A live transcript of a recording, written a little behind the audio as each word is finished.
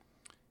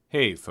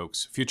Hey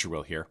folks, Future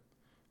Will here.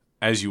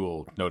 As you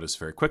will notice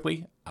very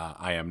quickly,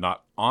 I am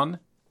not on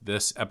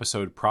this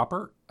episode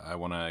proper. I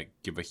want to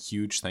give a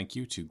huge thank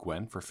you to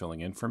Gwen for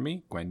filling in for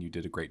me. Gwen, you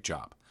did a great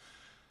job.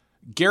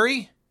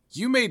 Gary,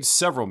 you made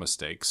several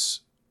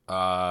mistakes,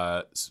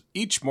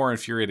 each more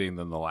infuriating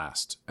than the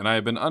last, and I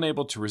have been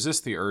unable to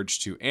resist the urge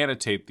to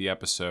annotate the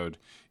episode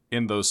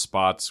in those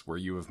spots where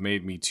you have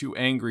made me too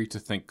angry to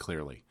think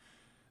clearly.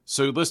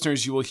 So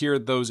listeners, you will hear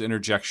those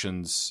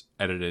interjections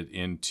edited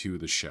into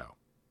the show.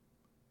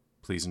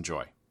 Please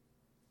enjoy.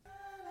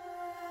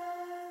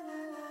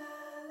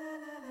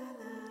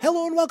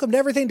 Hello and welcome to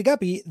Everything to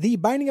Guppy, the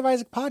Binding of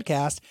Isaac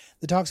podcast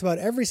that talks about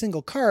every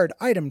single card,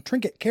 item,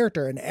 trinket,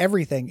 character, and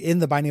everything in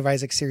the Binding of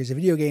Isaac series of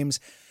video games.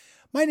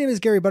 My name is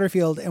Gary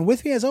Butterfield, and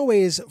with me as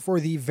always, for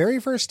the very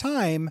first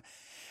time,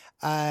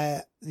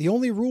 the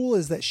only rule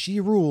is that she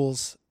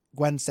rules,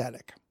 Gwen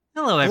Static.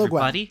 Hello,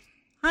 everybody.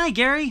 Gwen. Hi,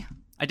 Gary.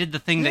 I did the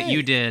thing that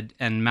you did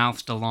and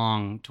mouthed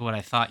along to what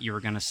I thought you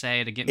were going to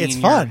say to get me in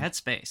your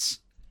headspace.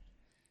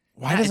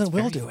 Why doesn't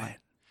Will do it?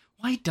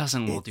 Why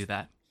doesn't Will do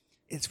that?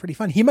 It's pretty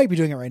fun. He might be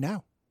doing it right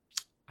now.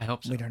 I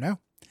hope so. We don't know.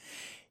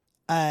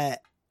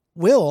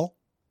 Will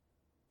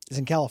is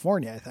in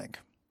California, I think,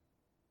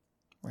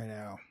 right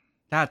now.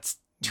 That's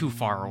too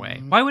far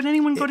away. Why would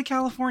anyone go to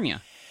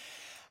California?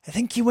 I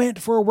think he went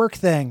for a work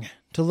thing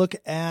to look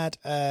at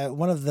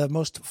one of the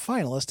most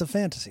finalist of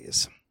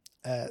fantasies.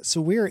 So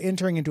we're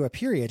entering into a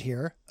period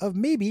here of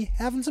maybe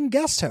having some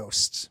guest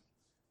hosts.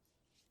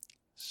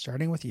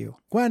 Starting with you.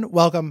 Gwen,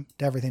 welcome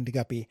to Everything to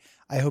Guppy.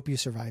 I hope you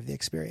survive the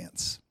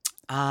experience.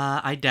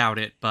 I doubt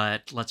it,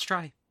 but let's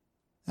try.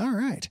 All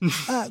right.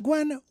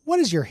 Gwen, what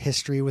is your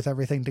history with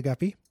Everything to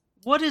Guppy?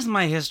 What is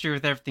my history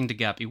with Everything to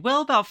Guppy?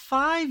 Well, about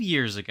 5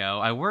 years ago,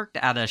 I worked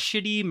at a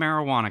shitty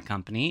marijuana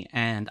company,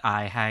 and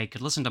I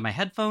could listen to my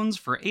headphones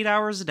for 8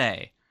 hours a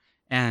day.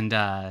 And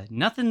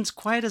nothing's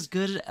quite as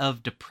good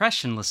of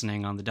depression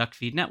listening on the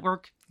Duckfeed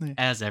Network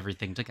as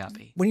Everything to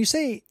Guppy. When you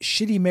say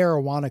shitty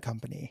marijuana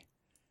company,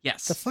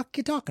 yes, the fuck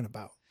you talking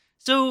about?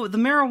 So the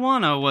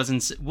marijuana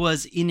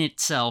was in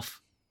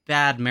itself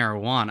bad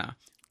marijuana,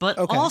 but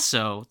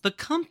also the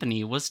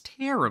company was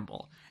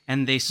terrible,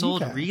 and they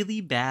sold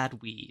really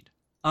bad weed.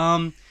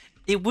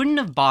 It wouldn't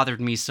have bothered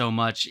me so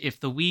much if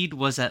the weed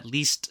was at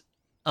least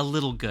a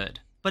little good,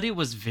 but it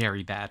was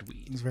very bad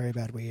weed. It was very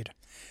bad weed.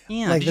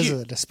 Yeah, like this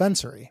is a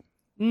dispensary.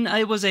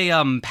 It was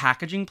a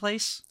packaging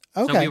place.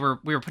 Okay. So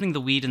we were putting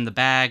the weed in the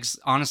bags.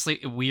 Honestly,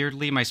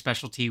 weirdly, my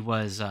specialty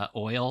was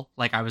oil.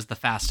 Like I was the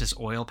fastest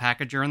oil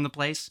packager in the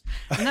place.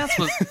 And that's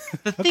what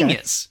the thing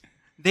is.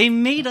 They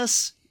made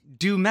us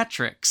do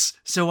metrics,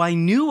 so I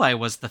knew I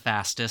was the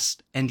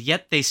fastest, and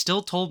yet they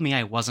still told me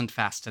I wasn't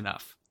fast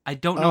enough. I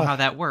don't know how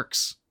that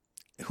works.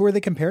 Who are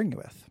they comparing you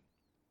with?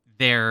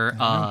 Their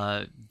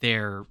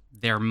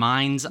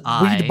mind's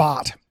eye. Weed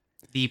bot.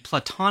 The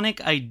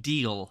platonic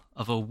ideal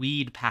of a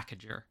weed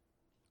packager.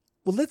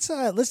 Well, let's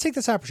take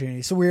this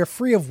opportunity. So we are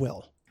free of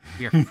Will.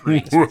 We are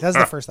free. That's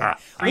the first thing.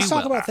 Let's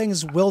talk about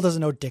things Will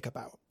doesn't know dick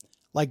about,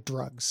 like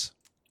drugs.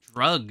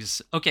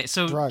 Drugs. Okay,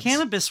 so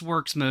cannabis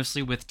works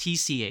mostly with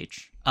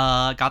TCH.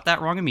 Got that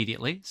wrong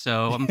immediately,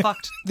 so I'm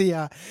fucked.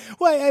 Well,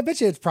 I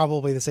bet you it's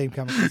probably the same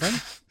chemical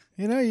thing.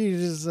 You know, you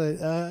just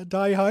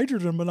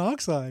dihydrogen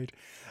monoxide.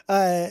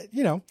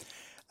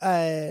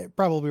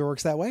 Probably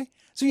works that way.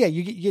 So yeah,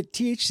 you get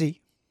THC,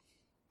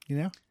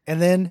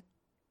 and then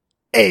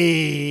Did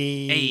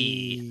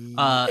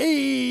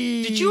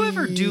you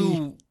ever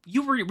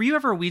were you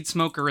ever a weed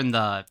smoker in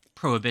the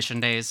Prohibition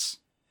days?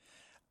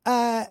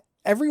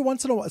 Every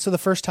once in a while. So the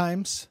first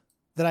times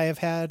that I have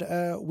had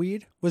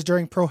weed was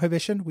during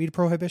weed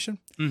prohibition.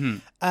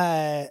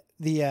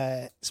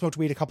 Mm-hmm. Smoked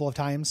weed a couple of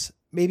times,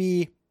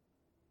 maybe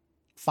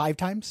 5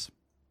 times.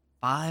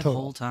 5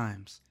 total. Whole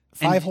times.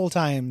 5 whole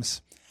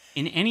times.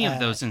 In any of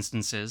those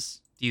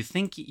instances, do you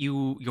think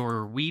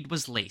your weed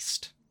was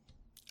laced?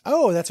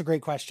 Oh, that's a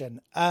great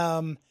question.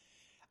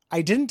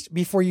 I didn't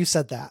before you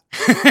said that.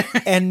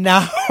 And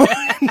now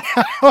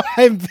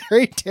I'm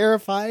very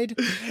terrified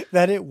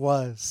that it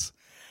was.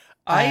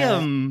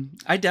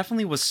 I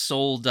definitely was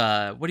sold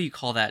what do you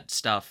call that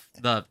stuff?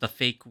 The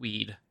fake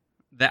weed.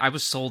 That I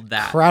was sold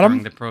that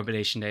during the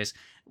Prohibition days.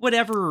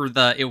 Whatever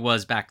it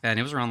was back then.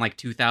 It was around like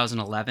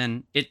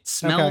 2011. It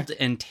smelled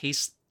and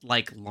tastes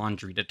like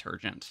laundry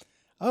detergent.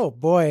 Oh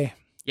boy.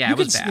 Yeah, it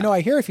was bad.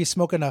 I hear if you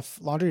smoke enough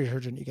laundry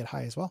detergent, you get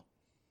high as well.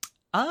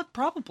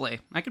 Probably.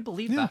 I could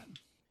believe that.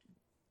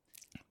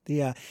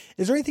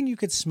 Is there anything you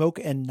could smoke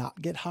and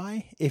not get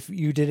high if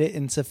you did it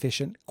in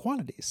sufficient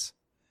quantities?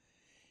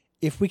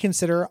 If we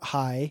consider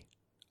high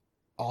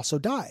also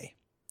die,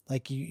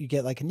 like you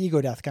get like an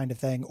ego death kind of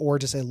thing, or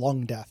just a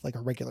lung death, like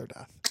a regular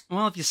death.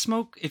 Well, if you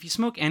smoke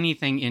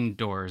anything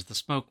indoors, the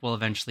smoke will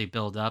eventually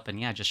build up and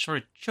just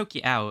sort of choke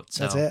you out.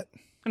 So that's it. I'm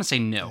going to say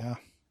no.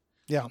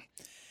 Yeah.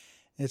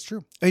 It's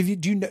true. If you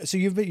do, so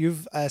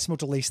you've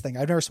smoked a lace thing.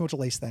 I've never smoked a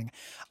lace thing.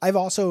 I've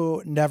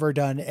also never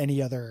done any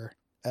other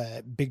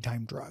big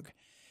time drug.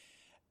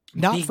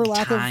 Not Big for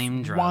lack of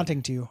time drug.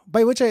 wanting to.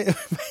 By which I,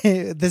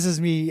 this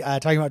is me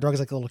talking about drugs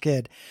like a little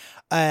kid.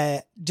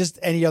 Just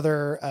any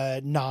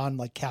other non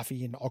like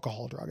caffeine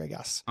alcohol drug, I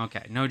guess.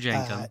 Okay, no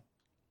jankum.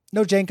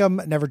 No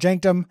jankum, never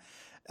janked him,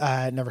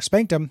 never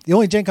spanked him. The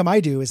only jankum I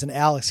do is an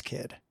Alex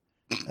kid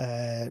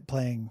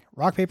playing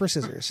rock, paper,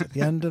 scissors at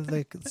the end of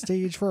the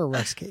stage for a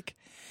rice cake.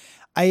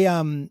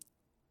 I've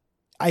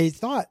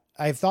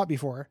thought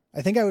before,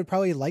 I think I would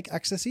probably like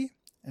ecstasy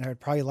and I would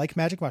probably like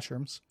magic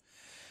mushrooms,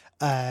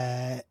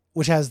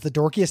 which has the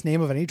dorkiest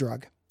name of any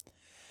drug.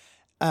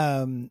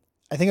 I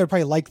think I would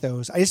probably like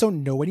those. I just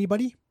don't know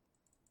anybody.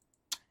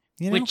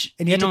 You know?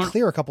 And you have to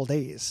clear a couple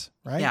days,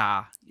 right?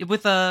 Yeah.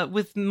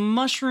 With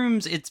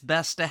mushrooms, it's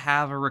best to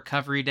have a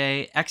recovery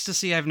day.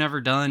 Ecstasy, I've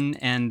never done,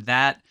 and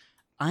that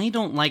I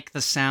don't like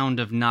the sound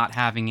of not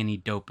having any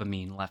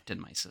dopamine left in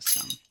my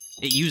system.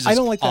 It uses all of it.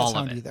 I don't like that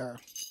sound either.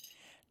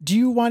 Do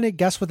you want to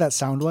guess what that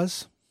sound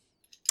was?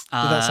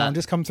 Did that sound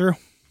just come through?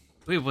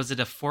 Wait, was it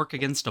a fork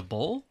against a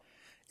bowl?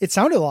 It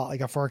sounded a lot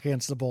like a fork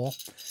against a bowl.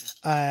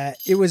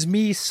 It was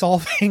me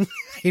solving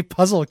a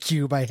puzzle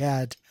cube I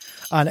had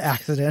on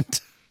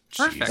accident.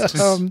 Perfect.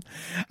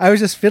 I was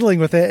just fiddling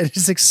with it and it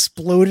just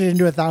exploded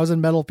into 1,000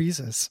 metal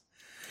pieces.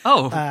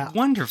 Oh,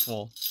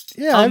 wonderful.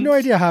 Yeah, I have no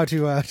idea how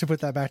to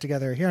put that back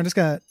together. Here, I'm just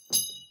going to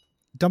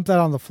dump that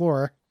on the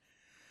floor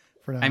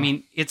for now. I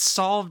mean, it's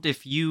solved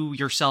if you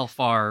yourself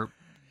are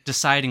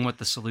deciding what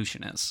the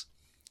solution is.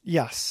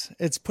 Yes,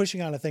 it's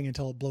pushing on a thing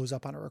until it blows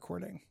up on a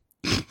recording.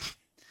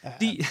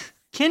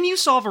 Can you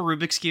solve a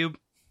Rubik's Cube?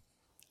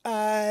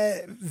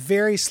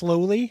 Very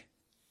slowly.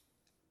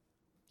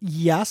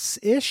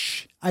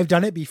 Yes-ish. I've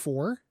done it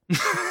before.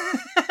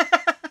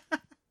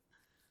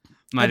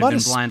 Might have been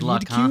blind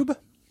luck, cube. Huh?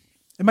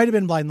 It might have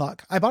been blind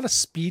luck. I bought a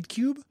speed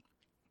cube.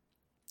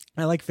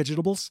 I like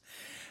fidgetables.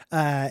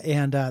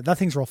 And that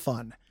thing's real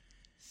fun.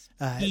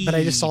 But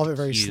I just solve it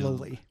very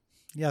slowly.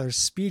 Yeah, there's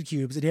speed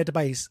cubes. And you had to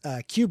buy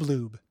cube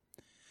lube.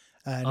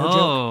 No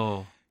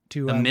joke.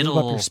 To lube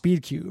up your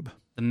speed cube.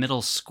 The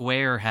middle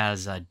square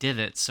has a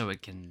divot so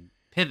it can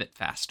pivot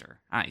faster.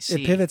 I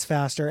see. It pivots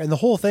faster, and the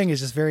whole thing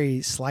is just very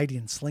slidey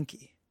and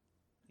slinky.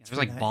 There's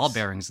like ball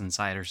bearings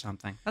inside or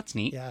something. That's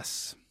neat.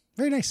 Yes.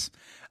 Very nice.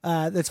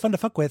 It's fun to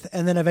fuck with.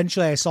 And then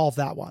eventually I solved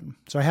that one.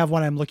 So I have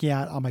one I'm looking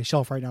at on my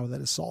shelf right now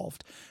that is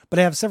solved. But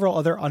I have several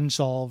other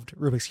unsolved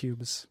Rubik's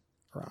Cubes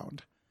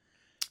around.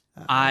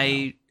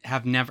 I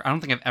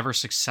don't think I've ever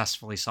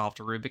successfully solved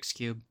a Rubik's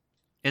Cube.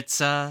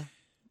 It's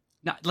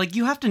like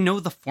you have to know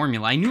the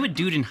formula. I knew a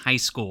dude in high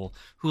school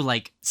who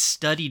like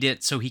studied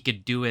it so he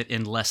could do it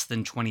in less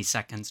than 20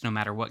 seconds, no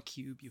matter what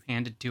cube you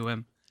handed to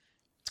him.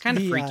 It's kind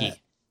of freaky.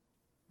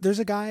 There's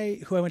a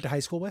guy who I went to high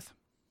school with,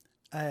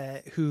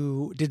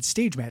 who did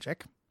stage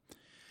magic.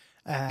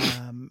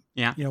 Yeah.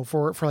 You know,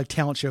 for like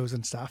talent shows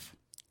and stuff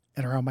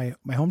and around my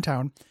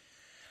hometown.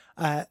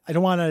 I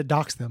don't want to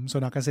dox them, so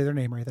I'm not going to say their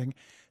name or anything.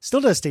 Still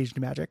does stage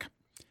magic.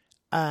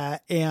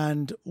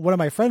 And one of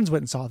my friends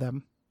went and saw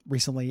them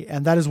recently,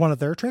 and that is one of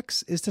their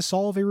tricks, is to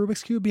solve a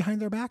Rubik's Cube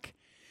behind their back,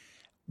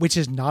 which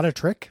is not a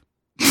trick.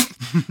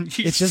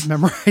 It's just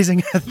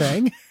memorizing a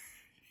thing,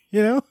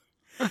 you know?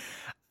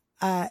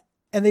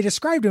 And they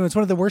described him, it's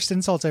one of the worst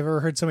insults I've ever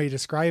heard somebody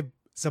describe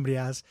somebody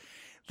as.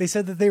 They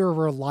said that they were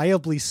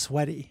reliably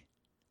sweaty.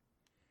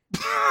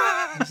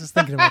 I was just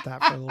thinking about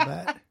that for a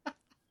little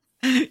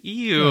bit.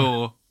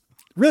 Ew.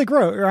 Really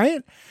gross,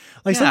 right?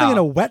 Like something in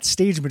a wet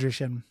stage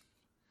magician.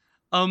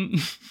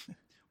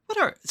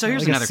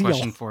 Here's another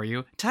question for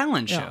you.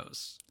 Talent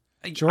shows.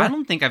 Sure. I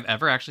don't think I've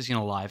ever actually seen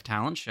a live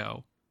talent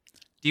show.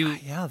 Do you?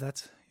 We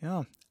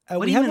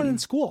had one in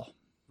school.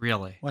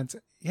 Really? Once.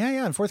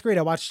 Yeah. In fourth grade,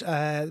 I watched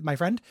my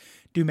friend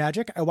do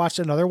magic. I watched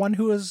another one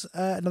who was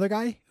another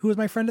guy who was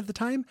my friend at the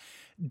time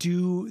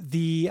do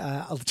the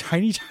a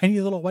tiny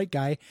little white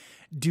guy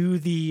do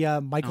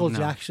the Michael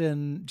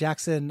Jackson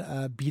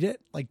Beat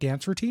It like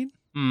dance routine.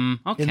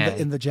 Okay.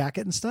 In the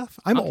jacket and stuff.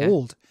 I'm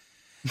old.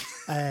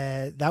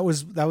 That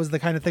was the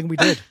kind of thing we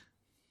did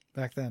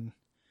back then.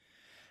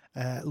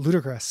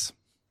 Ludicrous.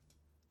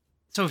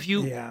 So if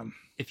you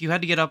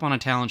had to get up on a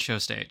talent show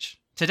stage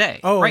today,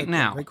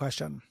 now, great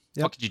question.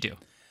 Yep. What could you do?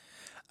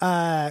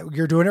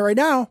 You're doing it right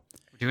now.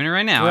 We're doing it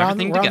right now. We're on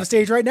the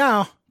stage right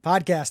now.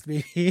 Podcast,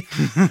 baby.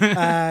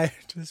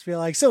 Just feel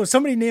like, so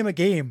somebody name a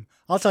game.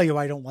 I'll tell you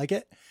why I don't like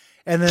it.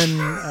 And then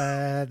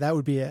that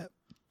would be it.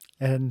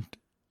 And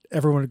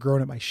everyone had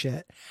grown at my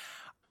shit.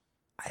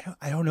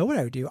 I don't know what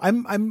I would do.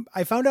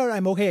 I found out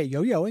I'm okay at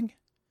yo-yoing.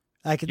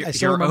 I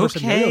still remember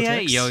some yo-yo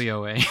tricks.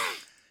 Yo-yoing.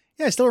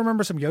 Yeah, I still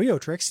remember some yo-yo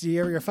tricks. Do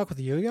you ever fuck with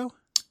a yo-yo?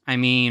 I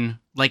mean,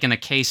 like in a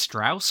K.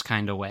 Strauss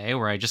kind of way,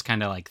 where I just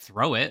kind of like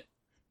throw it.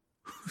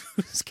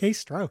 Who's K.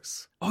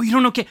 Strauss? Oh, you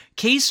don't know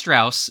K.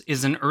 Strauss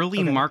is an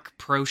early Mark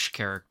Proch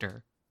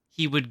character.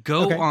 He would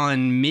go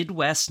on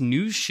Midwest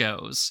news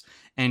shows,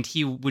 and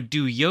he would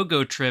do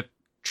yo-go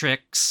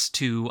tricks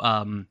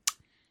to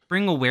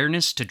bring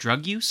awareness to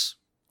drug use.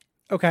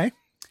 Okay.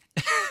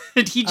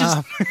 He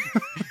just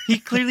he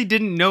clearly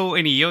didn't know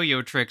any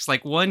yo-yo tricks.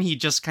 Like one, he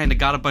just kind of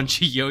got a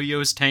bunch of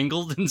yo-yos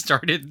tangled and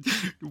started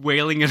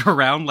wailing it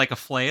around like a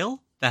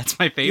flail. That's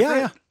my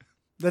favorite.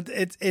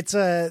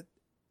 Yeah.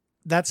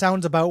 That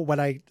sounds about what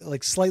I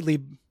like,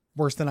 slightly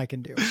worse than I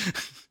can do.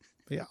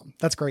 Yeah,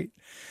 that's great.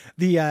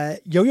 The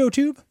yo-yo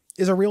tube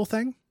is a real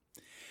thing,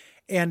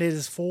 and it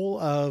is full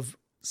of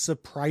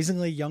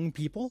surprisingly young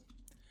people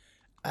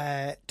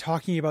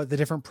talking about the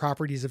different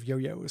properties of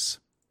yo-yos.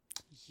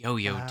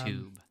 Yo-yo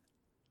tube.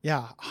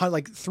 Yeah,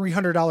 like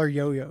 $300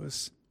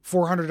 yo-yos,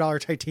 $400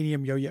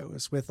 titanium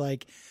yo-yos with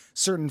like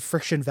certain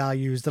friction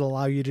values that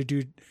allow you to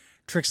do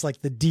tricks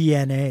like the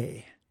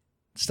DNA,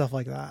 stuff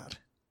like that.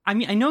 I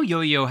mean, I know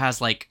yo-yo has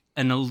like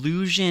an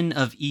illusion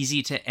of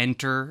easy to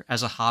enter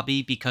as a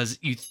hobby because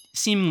you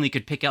seemingly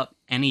could pick up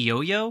any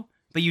yo-yo,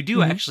 but you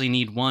do actually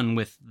need one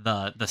with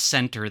the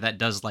center that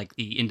does like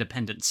the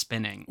independent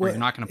spinning, where you're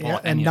not going to pull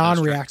out any a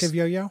non-reactive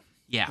yo-yo.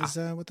 Yeah, is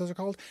what those are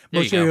called.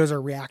 Most yo-yos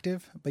are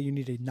reactive, but you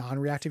need a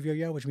non-reactive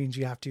yo-yo, which means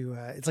you have to.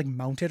 It's like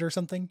mounted or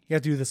something. You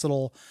have to do this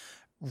little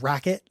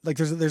racket. Like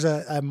there's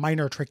a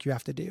minor trick you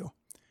have to do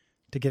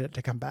to get it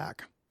to come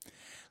back.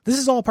 This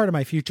is all part of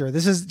my future.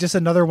 This is just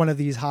another one of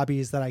these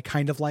hobbies that I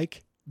kind of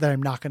like that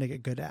I'm not going to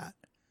get good at.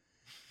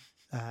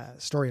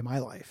 Story of my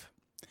life.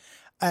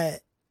 Gwen,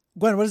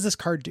 what does this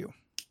card do?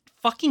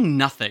 Fucking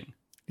nothing.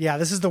 Yeah,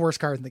 this is the worst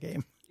card in the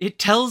game. It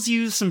tells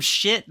you some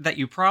shit that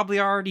you probably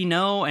already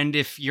know, and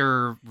if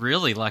you're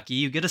really lucky,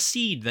 you get a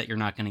seed that you're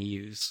not going to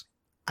use.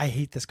 I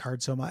hate this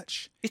card so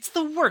much. It's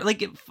the worst.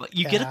 Like,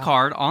 you get a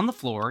card on the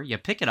floor, you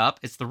pick it up,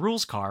 it's the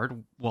rules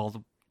card.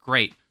 Well,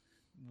 great.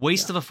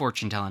 Waste of a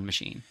fortune-telling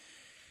machine.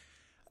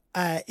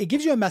 It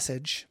gives you a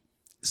message.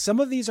 Some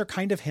of these are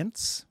kind of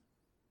hints.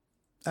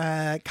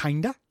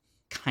 Kinda.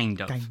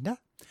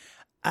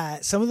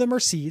 Some of them are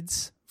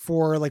seeds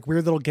for like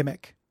weird little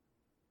gimmick.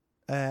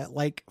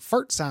 Like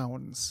fart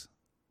sounds,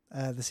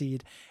 the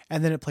seed,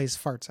 and then it plays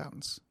fart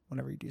sounds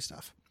whenever you do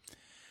stuff.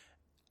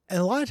 And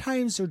a lot of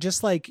times they're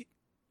just like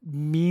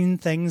mean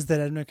things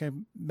that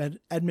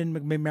Edmund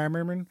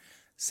McMahon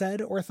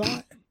said or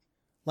thought,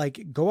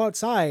 like go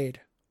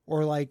outside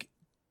or like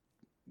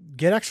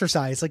get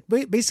exercise. Like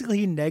basically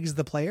he negs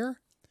the player.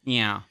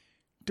 Yeah.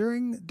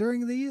 During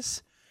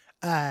these,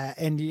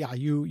 and yeah,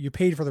 you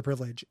paid for the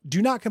privilege.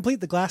 Do not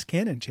complete the glass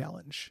cannon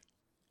challenge,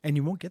 and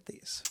you won't get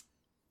these.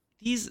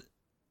 These.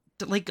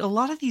 Like, a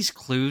lot of these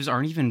clues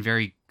aren't even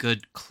very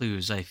good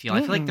clues, I feel.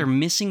 I feel like they're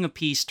missing a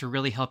piece to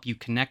really help you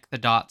connect the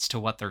dots to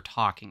what they're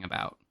talking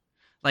about.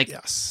 Like,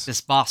 this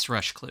boss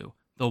rush clue.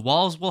 The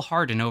walls will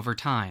harden over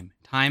time.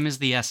 Time is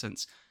the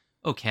essence.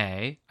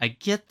 Okay, I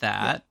get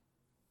that.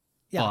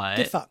 Yeah, but...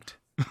 get fucked.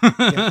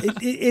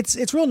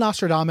 It's real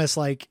Nostradamus,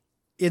 like,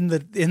 in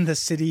the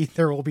city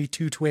there will be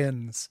two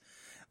twins.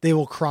 They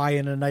will cry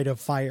in a night of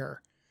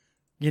fire.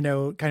 You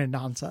know, kind of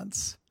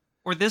nonsense.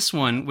 Or this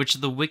one, which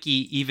the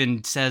wiki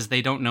even says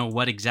they don't know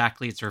what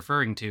exactly it's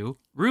referring to.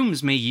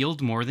 Rooms may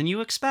yield more than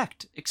you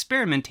expect.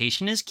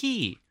 Experimentation is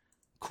key.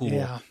 Cool.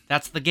 Yeah.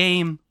 That's the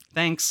game.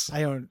 Thanks.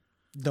 I don't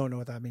know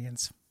what that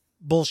means.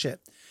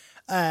 Bullshit.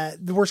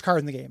 The worst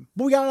card in the game.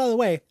 But we got it out of the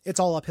way. It's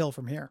all uphill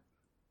from here.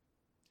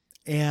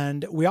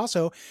 And we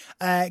also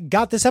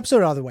got this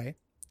episode out of the way.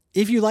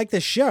 If you like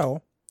this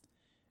show,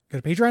 go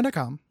to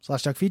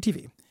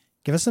patreon.com/DuckFeedTV.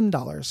 Give us some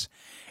dollars.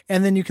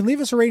 And then you can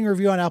leave us a rating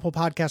review on Apple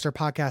Podcasts or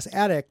Podcast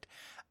Addict.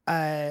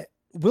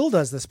 Will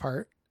does this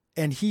part,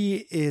 and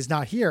he is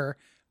not here.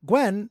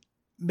 Gwen,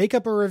 make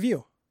up a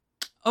review.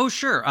 Oh,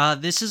 sure.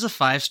 This is a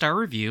 5-star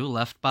review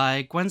left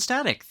by Gwen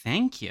Static.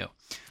 Thank you.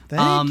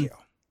 Thank you.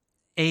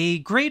 A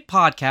great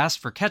podcast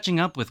for catching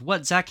up with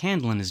what Zach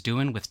Handlen is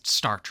doing with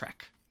Star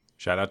Trek.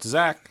 Shout out to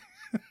Zach.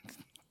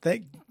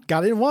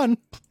 Got it in one.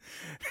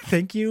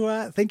 Thank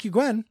you,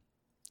 Gwen.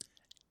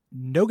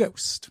 No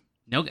ghost.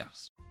 No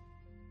ghost.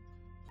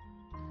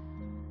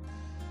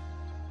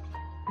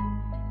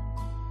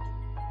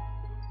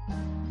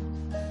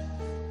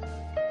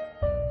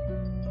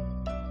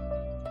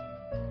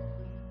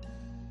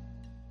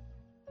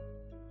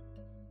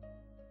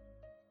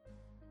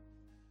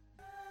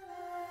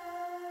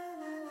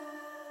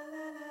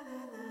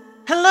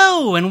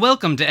 Hello, and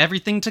welcome to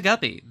Everything to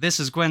Guppy. This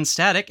is Gwen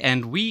Static,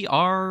 and we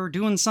are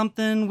doing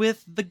something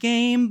with the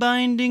game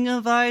Binding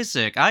of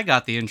Isaac. I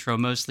got the intro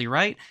mostly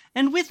right,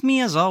 and with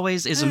me, as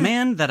always, is a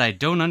man that I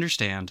don't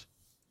understand.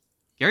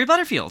 Gary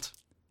Butterfield.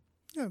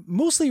 Yeah,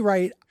 mostly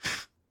right.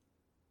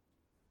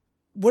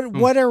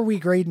 What are we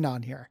grading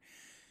on here?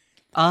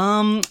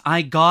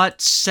 I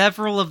got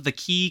several of the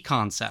key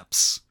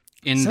concepts.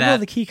 Several of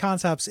the key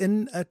concepts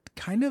in a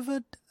kind of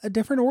a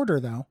different order,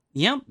 though.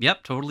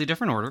 Yep, totally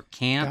different order.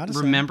 Can't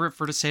remember it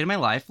for the sake of my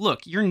life.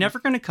 Look, you're never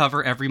going to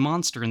cover every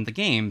monster in the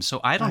game, so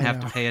I don't have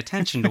to pay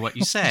attention to what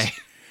you say.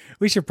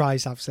 We should probably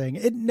stop saying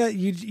it. No,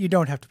 you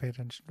don't have to pay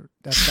attention.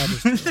 That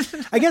is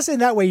true. I guess in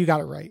that way you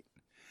got it right.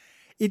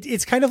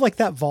 It's kind of like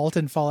that vault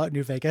in Fallout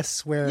New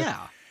Vegas where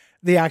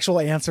the actual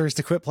answer is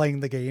to quit playing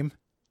the game,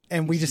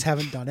 and we just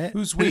haven't done it.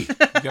 Who's we?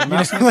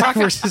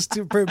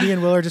 Me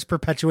and Will are just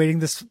perpetuating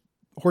this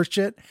horse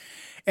shit.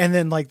 And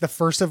then like the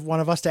first of one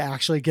of us to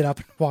actually get up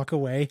and walk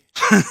away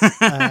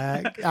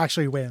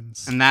actually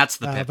wins. And that's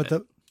the pivot.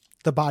 But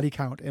the body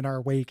count in our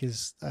wake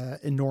is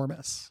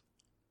enormous.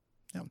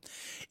 Yeah.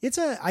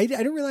 I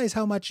didn't realize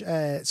how much,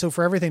 so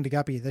for everything to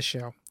Guppy, this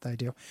show that I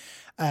do,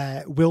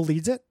 Will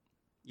leads it.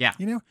 Yeah.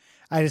 You know,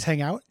 I just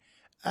hang out.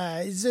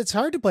 It's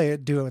hard to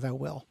do it without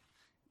Will.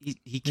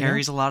 He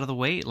carries a lot of the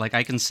weight. Like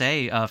I can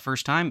say,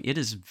 first time, it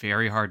is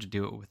very hard to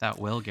do it without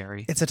Will,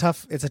 Gary. It's a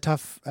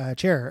tough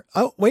chair.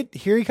 Oh, wait,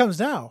 here he comes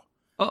now.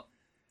 Oh.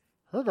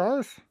 Hey,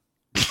 guys.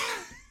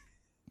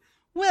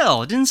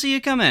 Will, didn't see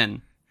you come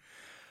in.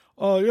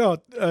 Oh, yeah.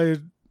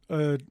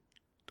 Of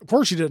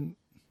course you didn't.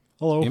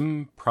 Hello.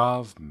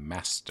 Improv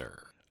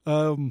master.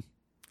 A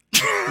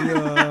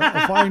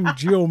fine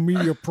Geo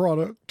Media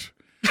product.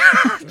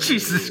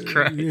 Jesus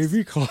Christ.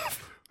 AV Club.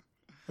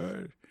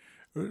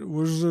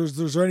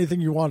 Is there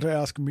anything you want to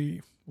ask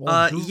me?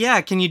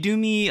 Yeah, can you do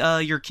me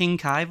your King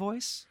Kai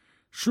voice?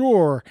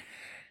 Sure.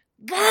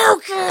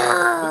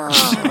 Goku!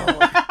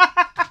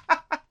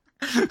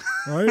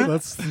 Right,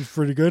 that's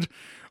pretty good.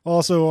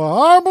 Also,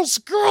 I'm a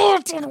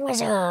skeleton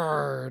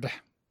wizard.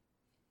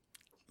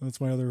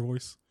 That's my other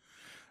voice.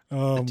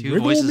 The two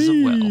voices of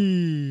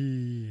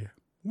Will.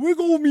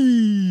 Wiggle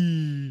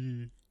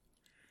me.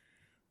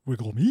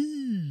 Wiggle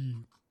me.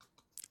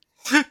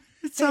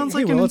 It sounds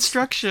like an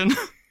instruction.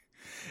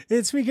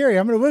 It's me, Gary.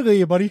 I'm going to wiggle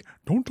you, buddy.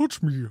 Don't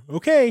touch me.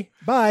 Okay,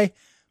 bye.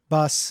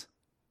 Bus,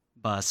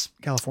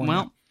 California.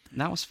 Well,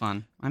 that was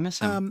fun. I miss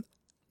him.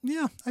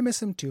 Yeah, I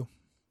miss him too.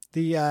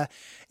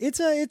 It's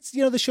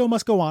the show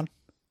must go on.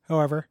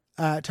 However,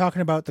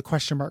 talking about the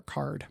question mark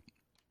card.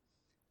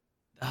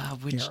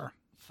 What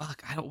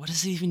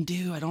does it even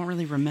do? I don't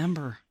really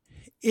remember.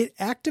 It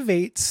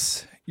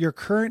activates your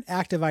current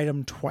active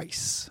item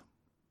twice.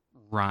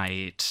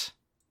 Right.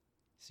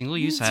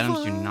 Single-use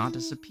items do not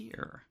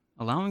disappear,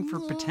 allowing for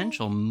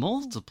potential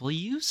multiple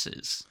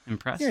uses.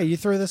 Impressive. Yeah, you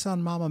throw this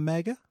on Mama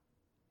Mega.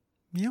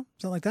 You know,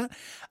 something like that.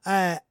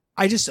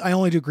 I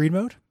only do greed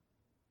mode.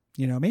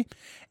 You know me.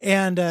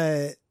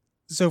 And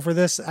so for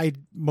this, I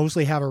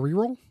mostly have a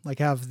reroll, like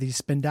have the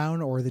spin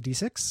down or the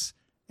D6,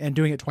 and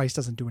doing it twice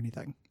doesn't do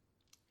anything.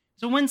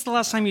 So when's the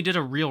last time you did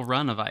a real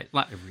run of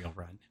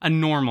a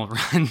normal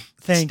run,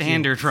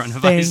 standard run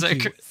of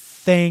Isaac?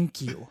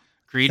 Thank you.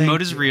 Greed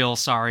mode is real.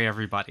 Sorry,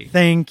 everybody.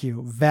 Thank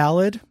you.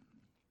 Valid.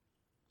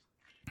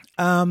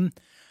 I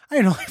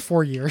don't know, like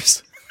 4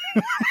 years.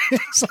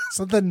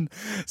 something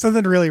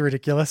really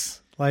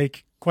ridiculous,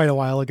 like quite a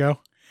while ago.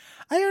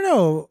 I don't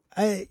know.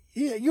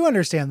 You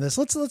understand this.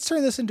 Let's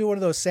turn this into one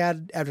of those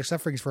sad abject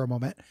sufferings for a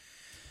moment.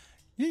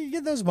 You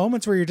get those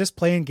moments where you're just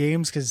playing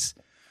games because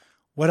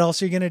what else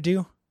are you gonna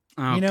do?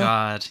 Oh, you know?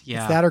 God, yeah.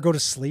 It's that or go to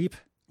sleep.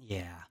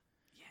 Yeah.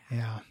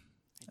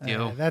 I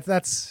do.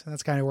 That's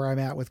kind of where I'm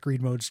at with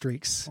greed mode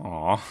streaks.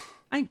 Aw.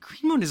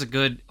 Greed mode is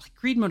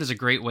a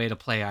great way to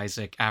play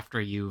Isaac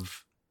after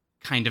you've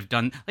kind of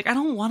done. Like, I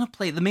don't want to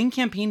play. The main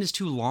campaign is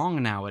too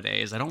long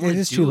nowadays. I don't want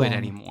to do it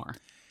anymore.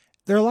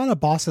 There are a lot of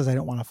bosses I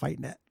don't want to fight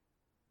in it.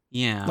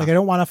 Yeah. Like, I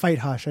don't want to fight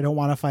Hush. I don't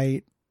want to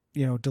fight,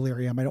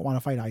 Delirium. I don't want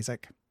to fight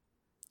Isaac.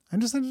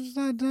 I'm just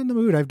not in the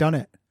mood. I've done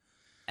it.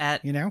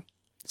 At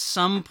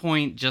some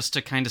point, just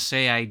to kind of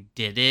say I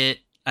did it,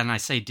 and I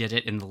say did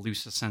it in the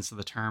loosest sense of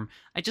the term,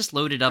 I just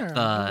loaded up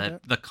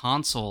the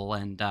console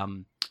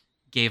and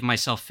gave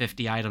myself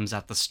 50 items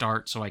at the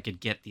start so I could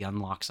get the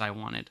unlocks I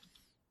wanted.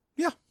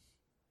 Yeah.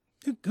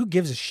 Who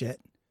gives a shit?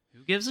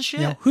 Who gives a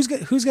shit? Who's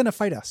going to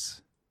fight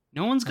us?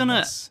 No one's going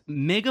to...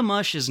 Mega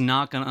Mush is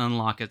not going to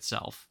unlock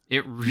itself.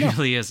 It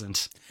really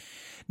isn't.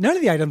 None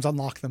of the items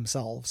unlock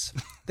themselves.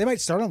 They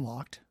might start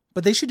unlocked,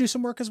 but they should do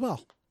some work as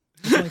well.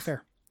 That's only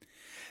fair.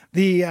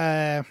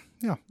 The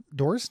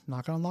doors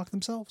not going to unlock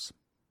themselves.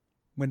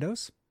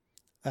 Windows,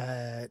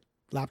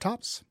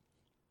 laptops.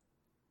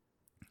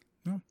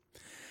 No.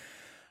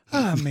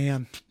 Oh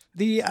man.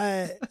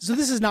 So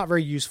this is not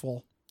very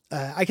useful.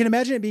 I can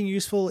imagine it being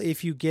useful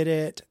if you get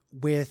it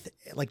with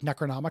like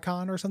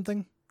Necronomicon or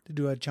something to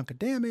do a chunk of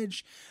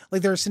damage.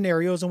 Like there are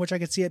scenarios in which I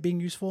could see it being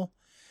useful.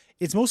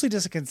 It's mostly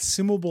just a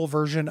consumable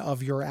version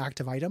of your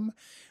active item,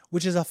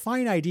 which is a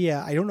fine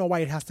idea. I don't know why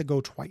it has to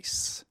go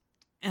twice.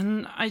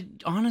 And I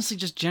honestly,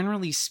 just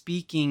generally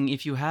speaking,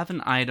 if you have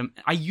an item,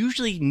 I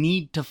usually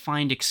need to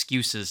find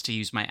excuses to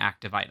use my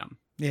active item.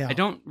 Yeah. I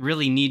don't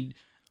really need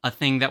a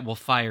thing that will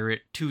fire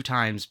it 2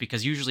 times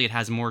because usually it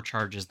has more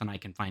charges than I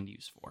can find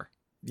use for.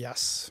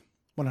 Yes.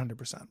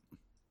 100%.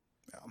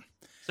 Yeah.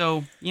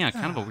 So, yeah,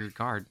 kind of a weird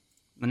card.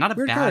 Not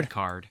a bad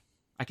card.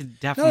 I could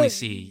definitely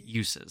see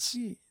uses.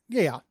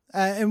 Yeah.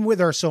 And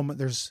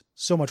there's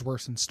so much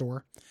worse in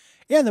store.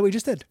 And that we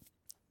just did.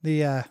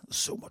 The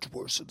so much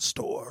worse in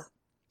store.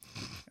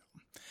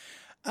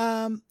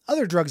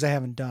 Other drugs I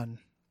haven't done.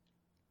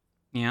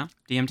 Yeah,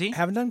 DMT?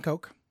 Haven't done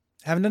coke.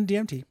 Haven't done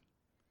DMT.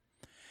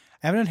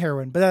 I haven't done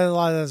heroin, but a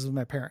lot of that was with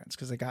my parents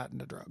because they got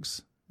into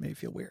drugs. Made me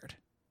feel weird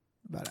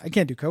about it. I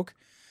can't do coke.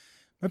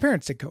 My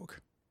parents did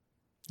coke.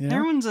 You know?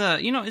 Heroin's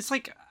it's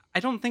like,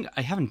 I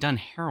haven't done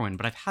heroin,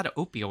 but I've had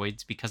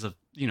opioids because of,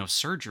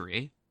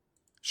 surgery.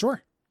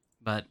 Sure.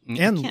 But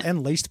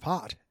and laced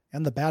pot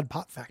and the bad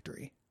pot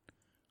factory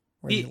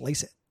where you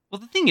lace it. Well,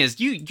 the thing is,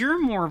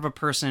 you're more of a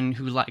person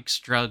who likes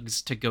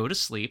drugs to go to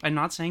sleep. I'm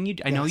not saying you.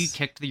 I know you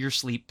kicked your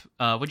sleep.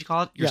 What'd you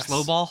call it? Your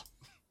slow ball.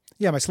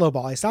 Yeah, my slow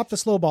ball. I stopped the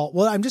slow ball.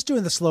 Well, I'm just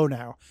doing the slow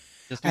now.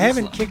 I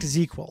haven't kicked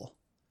ZQL.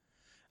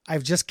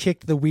 I've just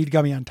kicked the weed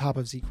gummy on top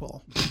of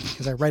ZQL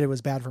because I read it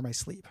was bad for my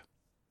sleep.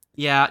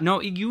 Yeah, no,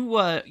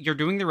 you're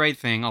doing the right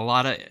thing. A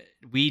lot of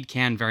weed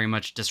can very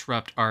much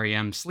disrupt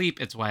REM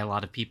sleep. It's why a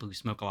lot of people who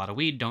smoke a lot of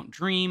weed don't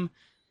dream.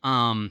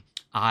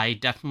 I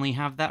definitely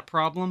have that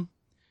problem.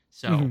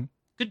 So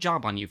good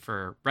job on you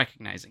for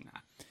recognizing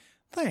that.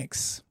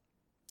 Thanks.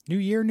 New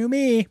year, new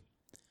me.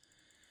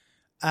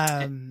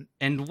 And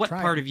what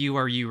part of you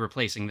are you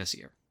replacing this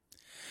year?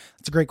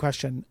 That's a great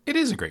question. It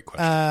is a great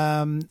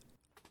question.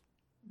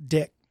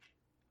 Dick.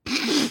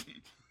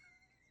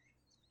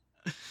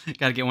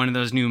 Got to get one of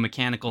those new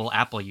mechanical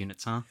Apple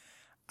units, huh?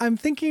 I'm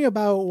thinking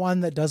about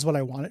one that does what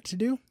I want it to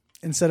do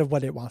instead of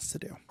what it wants to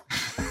do.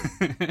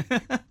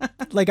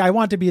 Like, I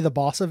want to be the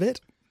boss of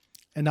it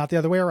and not the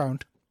other way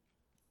around.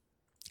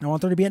 I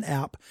want there to be an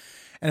app,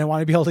 and I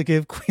want to be able to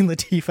give Queen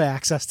Latifah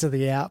access to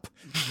the app.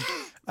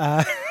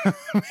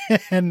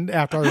 And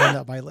after I run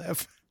that by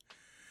Liv.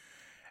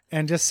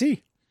 And just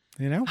see,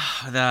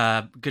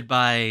 The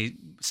goodbye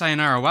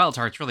Sayonara Wild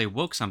Hearts really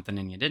woke something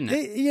in you, didn't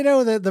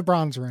it? The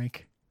bronze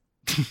rank.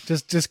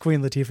 just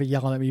Queen Latifah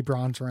yelling at me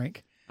bronze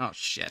rank. Oh,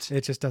 shit.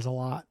 It just does a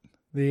lot.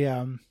 She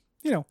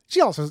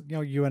also,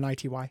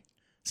 UNITY.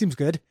 Seems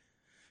good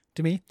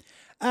to me.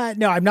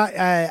 No, I'm not.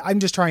 I'm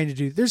just trying to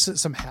do, there's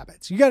some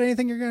habits. You got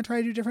anything you're going to try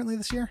to do differently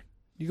this year?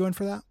 You going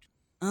for that?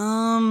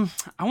 I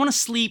want to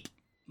sleep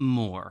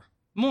more.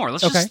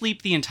 Let's just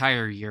sleep the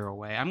entire year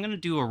away. I'm going to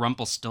do a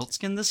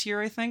Rumpelstiltskin this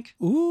year, I think.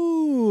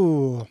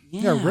 Ooh.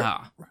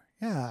 Yeah.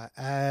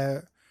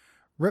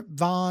 Rip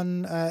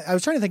Von, I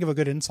was trying to think of a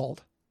good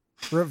insult.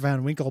 Rip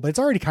Van Winkle, but it's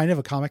already kind of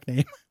a comic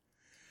name.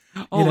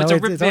 Oh, it's a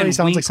Rip Van Winkle. It already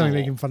sounds like something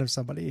making fun of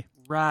somebody.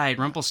 Right.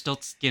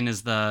 Rumpelstiltskin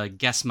is the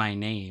guess my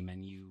name,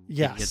 and you.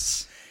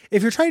 Yes.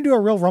 If you're trying to do a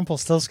real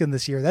Rumpelstiltskin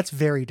this year, that's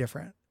very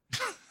different.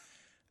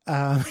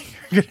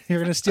 You're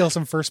going to steal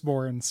some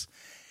firstborns.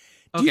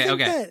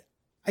 Okay.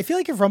 I feel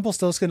like if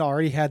Rumpelstiltskin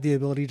already had the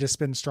ability to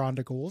spin straw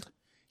into gold,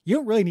 you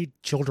don't really need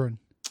children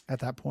at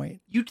that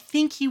point. You'd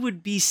think he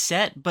would be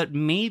set, but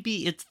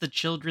maybe it's the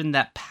children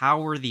that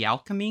power the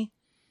alchemy.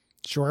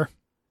 Sure.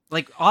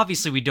 Like,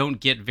 obviously, we don't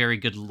get very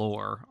good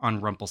lore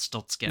on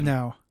Rumpelstiltskin.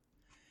 No.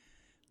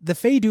 The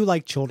Fae do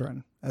like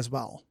children as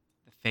well.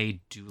 The Fae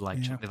do like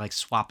children. They like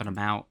swapping them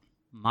out,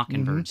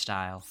 Mockingbird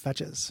style.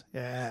 Fetches.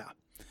 Yeah.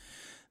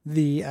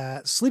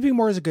 The sleeping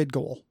more is a good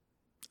goal.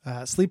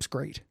 Sleep's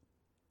great.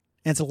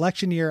 And it's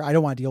election year. I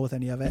don't want to deal with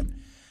any of it.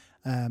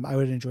 I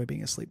would enjoy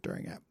being asleep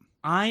during it.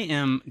 I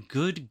am,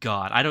 good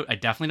God. I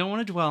definitely don't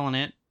want to dwell on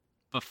it,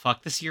 but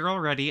fuck this year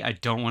already. I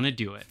don't want to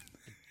do it.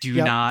 Do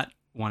not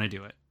want to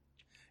do it.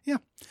 Yeah.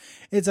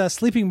 It's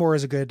sleeping more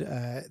is a good,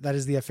 that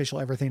is the official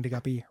Everything to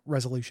Guppy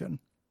resolution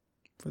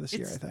for this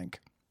year, I think.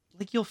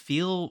 Like, you'll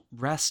feel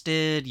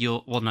rested.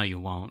 No, you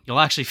won't. You'll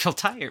actually feel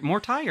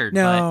more tired.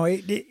 No,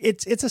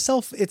 it's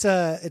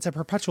a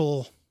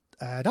perpetual,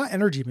 not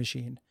energy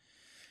machine.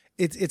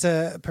 It's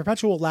a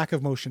perpetual lack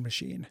of motion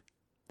machine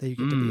that you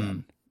get to be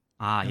in.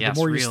 Yes. The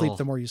more you sleep,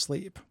 the more you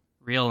sleep.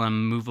 Real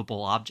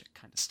immovable object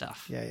kind of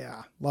stuff.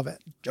 Yeah. Love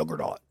it.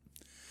 Juggernaut.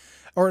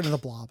 Or into the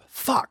blob.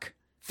 Fuck.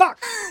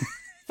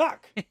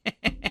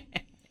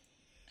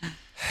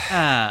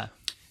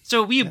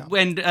 So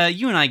when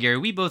you and I, Gary,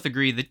 we both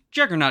agree that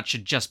Juggernaut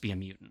should just be a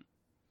mutant.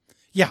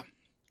 Yeah,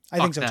 I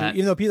think so too.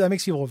 Even though that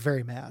makes people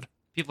very mad.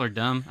 People are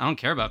dumb. I don't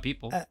care about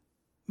people.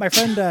 My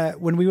friend,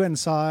 when we went and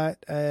saw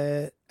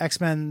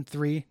X-Men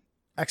 3,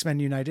 X-Men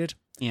United,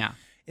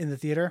 in the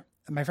theater,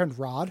 my friend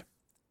Rod,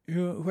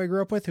 who I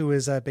grew up with, who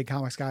is a big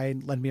comics guy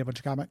and lent me a bunch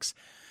of comics,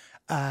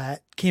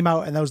 came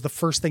out, and that was the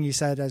first thing he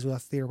said as we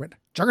left the theater. Went,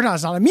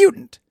 "Juggernaut's not a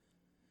mutant,"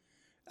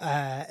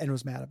 and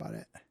was mad about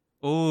it.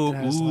 Oh,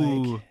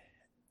 like,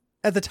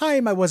 at the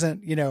time, I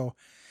wasn't the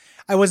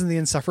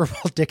insufferable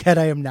dickhead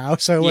I am now.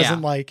 So I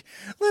wasn't like,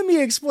 let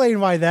me explain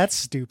why that's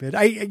stupid.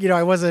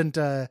 I wasn't,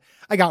 I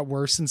got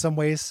worse in some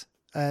ways.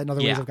 In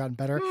other ways I've gotten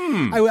better.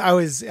 I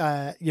was, and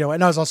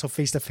I was also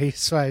face to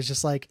face. So I was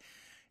just like,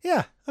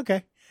 yeah,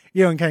 okay.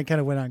 And kind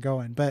of went on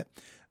going. But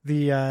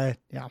I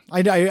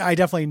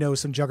definitely know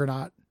some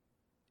Juggernaut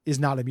is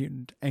not a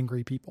mutant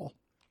angry people.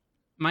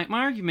 My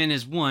argument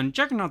is, one,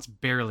 Juggernaut's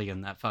barely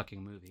in that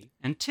fucking movie.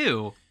 And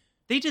two,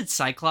 they did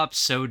Cyclops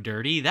so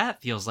dirty,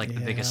 that feels like the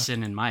biggest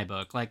sin in my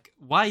book. Like,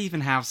 why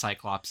even have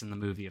Cyclops in the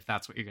movie if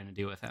that's what you're going to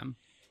do with him?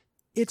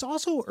 It's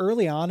also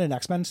early on in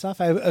X-Men stuff.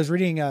 I was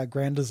reading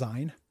Grand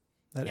Design,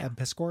 that Ed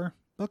Piskor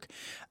book.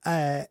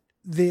 The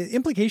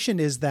implication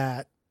is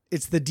that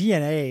it's the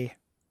DNA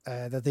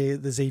that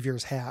the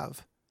Xaviers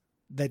have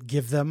that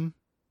give them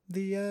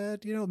the,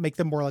 make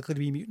them more likely to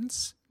be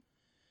mutants.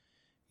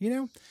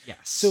 Yes.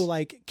 So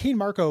like Kane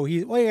Marco,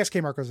 I guess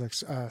Kane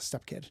Marco's a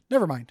step kid.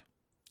 Never mind.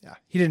 Yeah.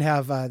 He didn't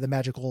have the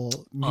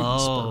magical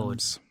mutant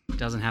sperms.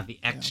 Doesn't have the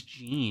X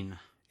gene.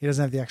 He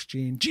doesn't have the X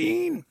gene.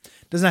 Gene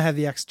does not have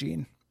the X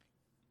gene.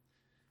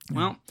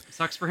 Well,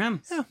 sucks for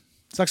him. Yeah,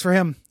 sucks for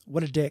him.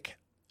 What a dick.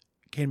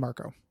 Kane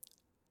Marco.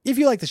 If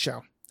you like the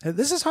show,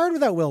 this is hard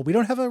without Will. We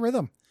don't have a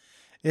rhythm.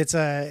 It's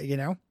we're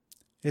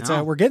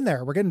getting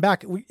there. We're getting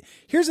back.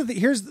 Here's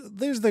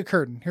the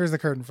curtain. Here's the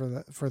curtain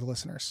for the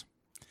listeners.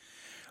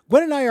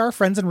 Gwen and I are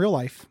friends in real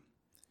life.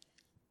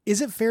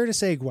 Is it fair to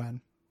say, Gwen,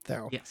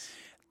 though, yes,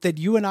 that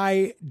you and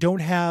I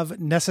don't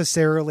have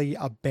necessarily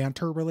a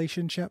banter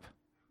relationship?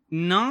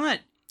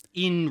 Not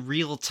in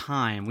real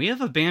time. We have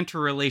a banter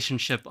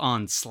relationship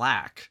on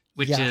Slack,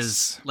 which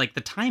is like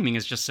the timing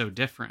is just so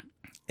different.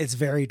 It's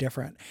very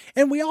different.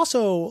 And we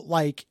also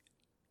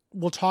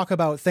we'll talk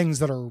about things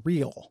that are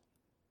real,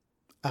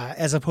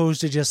 as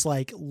opposed to just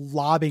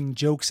lobbing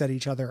jokes at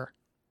each other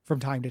from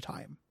time to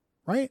time.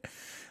 Right?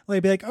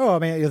 Like be like, oh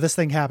man, this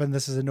thing happened.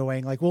 This is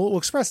annoying. We'll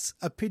express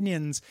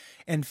opinions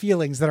and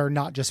feelings that are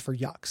not just for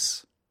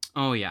yucks.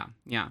 Oh yeah.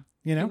 Yeah.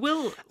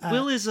 Will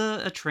is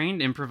a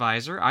trained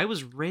improviser. I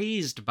was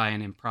raised by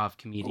an improv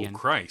comedian. Oh,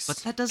 Christ. But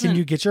that doesn't... Can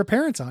you get your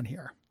parents on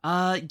here?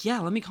 Yeah,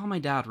 let me call my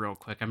dad real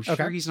quick. I'm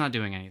sure he's not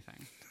doing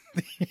anything.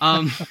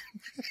 But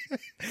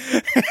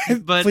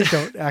please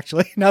don't,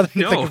 actually. Now that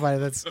you think about it,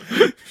 that's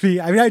me.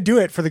 I mean, I do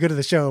it for the good of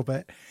the show,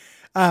 but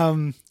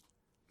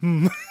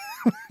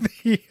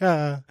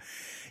yeah,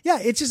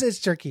 it's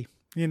tricky,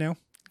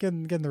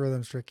 getting the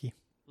rhythm's tricky.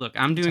 Look,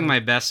 I'm doing my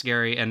best,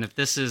 Gary, and if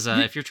this is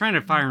if you're trying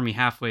to fire me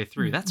halfway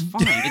through, that's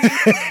fine.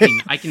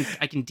 It's fine.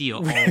 I can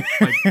deal.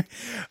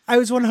 I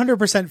was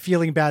 100%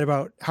 feeling bad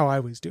about how I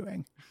was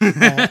doing,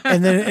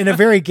 and then in a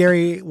very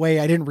Gary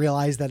way, I didn't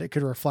realize that it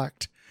could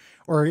reflect,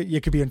 or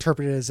it could be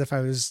interpreted as if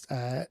I was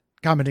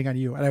commenting on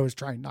you, and I was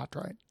doing that.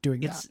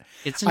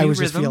 It's a new I was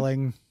rhythm. just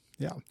feeling,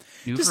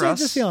 New for us.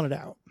 Just feeling it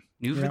out.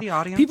 New for the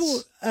audience.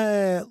 People,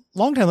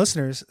 longtime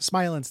listeners,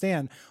 Smile and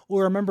Stan,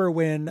 will remember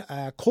when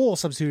Cole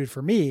substituted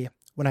for me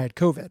when I had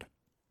COVID.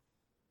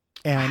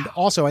 And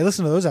also, I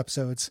listened to those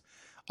episodes.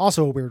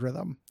 Also a weird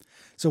rhythm.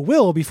 So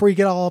Will, before you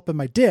get all up in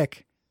my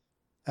dick,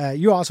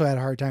 you also had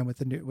a hard time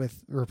with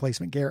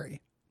replacement Gary.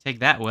 Take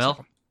that, Will.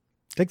 So,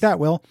 take that,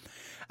 Will.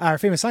 Our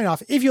famous sign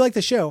off. If you like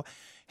the show,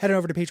 head on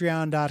over to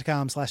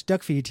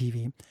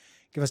patreon.com/duckfeedtv.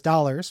 Give us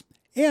dollars.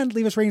 And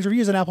leave us ratings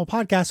reviews on Apple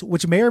Podcasts,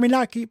 which may or may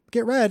not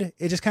get read.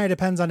 It just kind of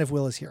depends on if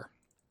Will is here.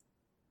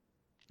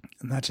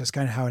 And that's just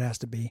kind of how it has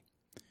to be.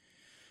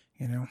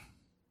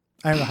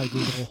 I don't know how to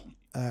Google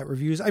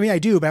reviews. I mean, I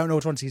do, but I don't know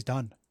which ones he's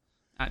done.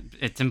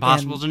 It's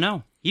impossible to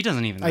know. He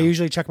doesn't even know. I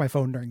usually check my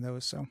phone during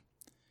those, so.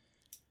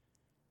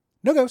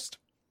 No ghost.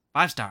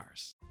 5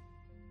 stars.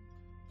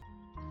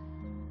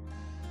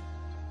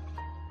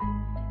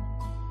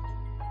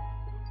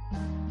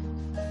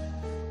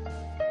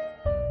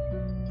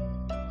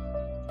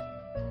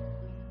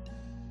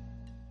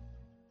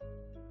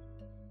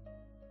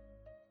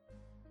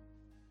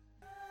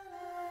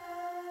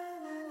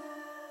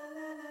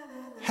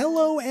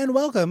 Hello and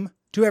welcome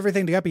to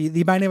Everything to Guppy,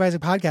 the Binding of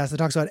Isaac podcast that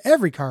talks about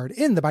every card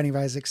in the Binding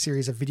of Isaac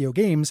series of video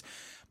games.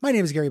 My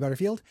name is Gary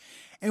Butterfield,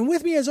 and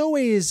with me as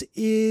always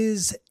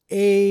is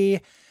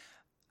a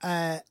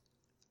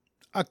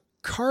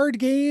card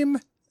game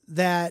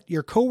that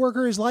your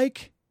coworkers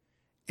like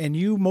and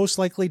you most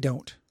likely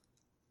don't.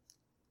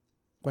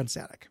 Gwen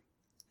Static.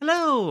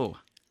 Hello.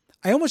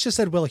 I almost just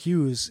said Will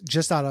Hughes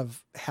just out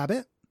of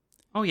habit.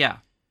 Oh yeah.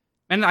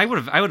 And I would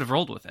have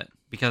rolled with it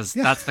because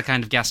that's the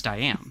kind of guest I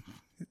am.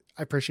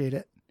 I appreciate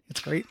it.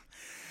 It's great.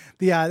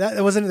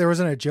 There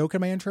wasn't a joke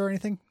in my intro or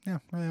anything. Yeah,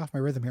 really off my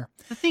rhythm here.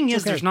 The thing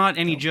is, there's not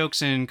any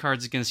jokes in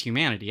Cards Against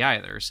Humanity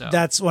either. So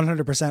that's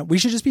 100%. We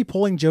should just be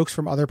pulling jokes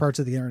from other parts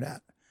of the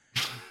internet.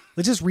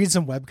 Let's just read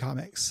some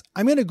webcomics.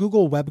 I'm going to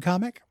Google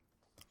webcomic.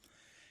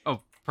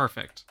 Oh,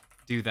 perfect.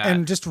 Do that.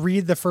 And just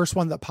read the first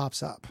one that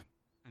pops up.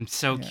 I'm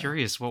so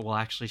curious what will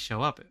actually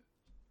show up.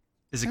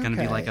 Is it going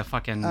to be like a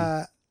fucking...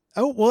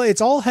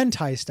 it's all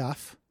hentai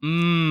stuff.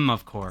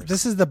 Of course.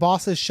 This is the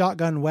boss's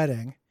shotgun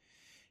wedding.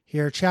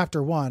 Here,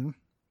 chapter 1.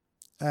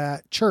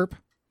 Chirp.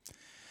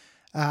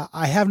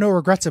 I have no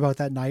regrets about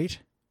that night.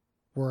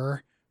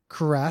 Were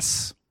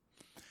caress.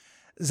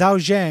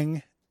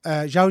 Zhao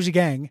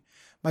Zhigang,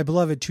 my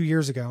beloved 2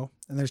 years ago,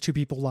 and there's 2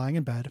 people lying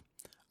in bed.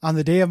 On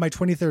the day of my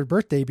 23rd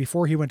birthday,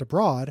 before he went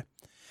abroad,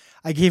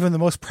 I gave him the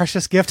most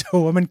precious gift a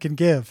woman can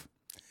give.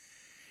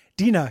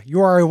 Dina,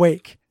 you are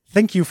awake.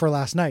 Thank you for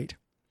last night.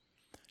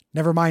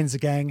 Never mind,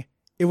 Zhigang.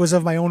 It was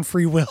of my own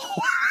free will.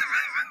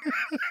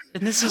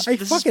 And this is I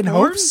fucking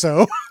hope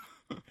so.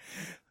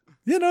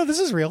 This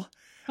is real.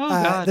 Oh,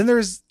 God. Then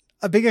there's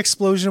a big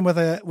explosion with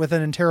an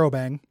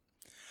interrobang.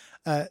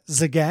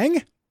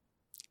 Zhigang,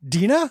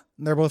 Dina,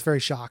 and they're both very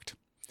shocked.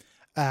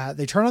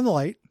 They turn on the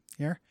light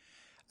here.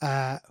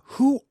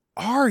 Who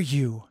are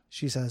you?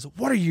 She says,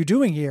 what are you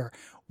doing here?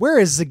 Where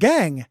is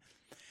Zhigang?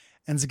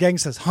 And Zhigang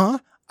says, huh?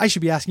 I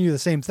should be asking you the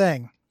same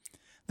thing.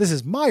 This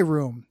is my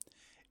room.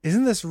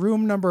 Isn't this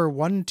room number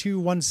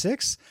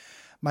 1216?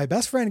 My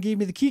best friend gave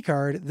me the key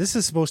card. This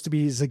is supposed to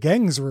be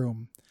Zhigang's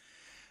room.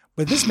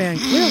 But this man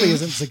clearly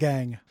isn't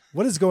Zhigang.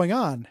 What is going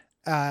on?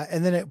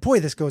 And then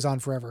this goes on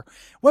forever.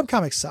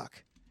 Webcomics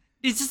suck.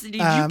 Did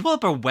you pull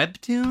up a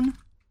webtoon?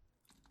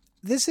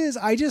 This is,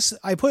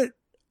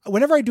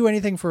 whenever I do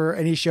anything for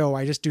any show,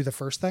 I just do the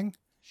first thing.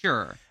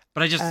 Sure.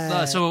 But I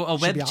just, so a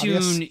should be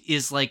webtoon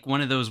is like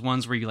one of those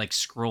ones where you like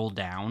scroll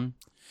down.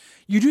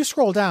 You do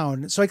scroll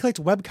down. So I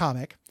clicked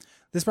webcomic.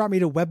 This brought me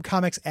to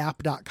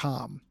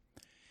webcomicsapp.com.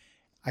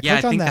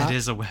 I think that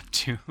is a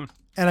webtoon.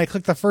 And I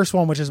clicked the first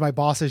one, which is my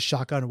boss's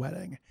shotgun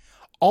wedding.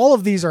 All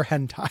of these are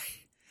hentai.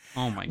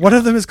 Oh my God. One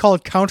of them is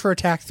called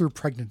Counterattack Through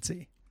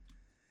Pregnancy.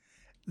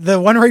 The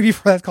one right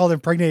before that's called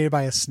Impregnated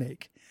by a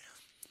Snake.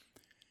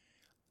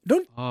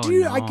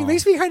 It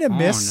makes me kind of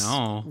miss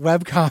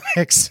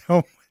webcomics.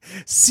 So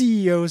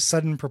CEO's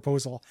sudden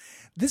proposal.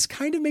 This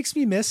kind of makes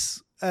me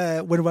miss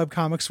when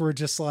webcomics were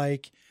just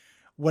like,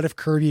 what if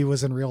Kirby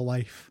was in real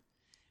life?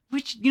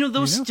 Which,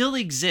 those still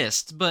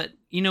exist. But,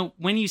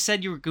 when you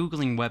said you were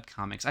Googling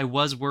webcomics, I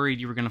was worried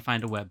you were going to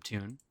find a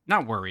webtoon.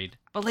 Not worried,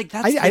 but like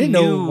that's I didn't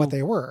know what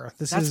they were.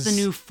 That's the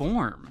new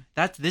form.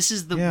 This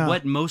is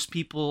what most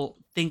people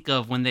think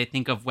of when they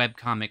think of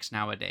webcomics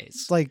nowadays.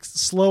 It's like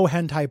slow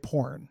hentai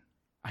porn.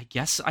 I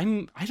guess I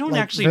don't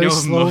actually know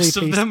if most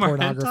of them are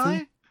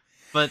hentai,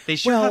 but they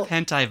sure have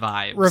hentai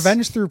vibes.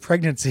 Revenge through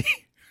pregnancy,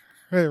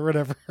 or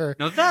whatever.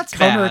 No, that's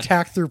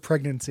counterattack through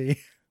pregnancy.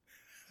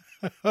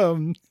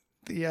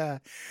 Yeah,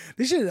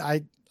 they should.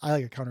 I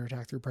like a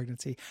counterattack through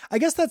pregnancy. I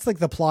guess that's like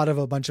the plot of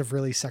a bunch of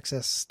really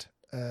sexist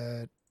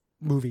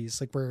movies,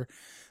 like where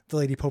the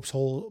lady pokes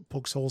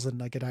holes in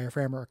like a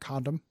diaphragm or a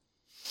condom.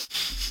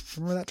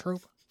 Remember that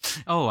trope?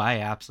 Oh, I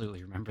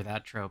absolutely remember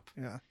that trope.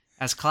 Yeah.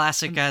 As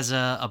classic as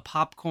a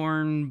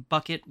popcorn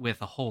bucket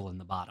with a hole in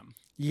the bottom.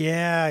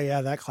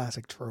 Yeah, that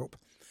classic trope.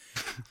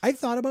 I've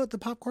thought about the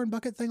popcorn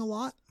bucket thing a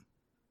lot.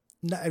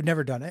 No, I've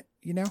never done it,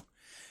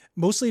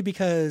 mostly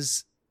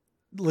because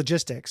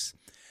logistics.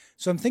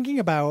 So I'm thinking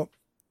about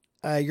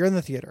you're in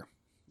the theater.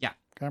 Yeah.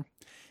 Okay.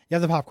 You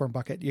have the popcorn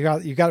bucket. You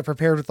got it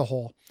prepared with the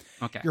hole.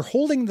 Okay. You're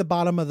holding the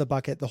bottom of the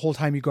bucket the whole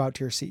time you go out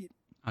to your seat.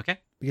 Okay.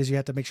 Because you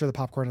have to make sure the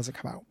popcorn doesn't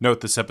come out.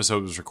 Note, this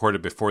episode was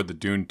recorded before the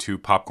Dune 2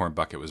 popcorn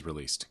bucket was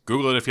released.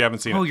 Google it if you haven't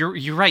seen it. Oh,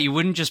 you're right. You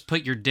wouldn't just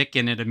put your dick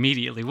in it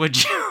immediately,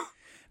 would you?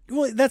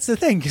 Well, that's the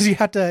thing, because you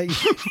have to,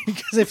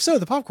 because if so,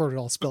 the popcorn would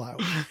all spill out.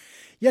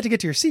 You have to get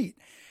to your seat.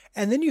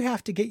 And then you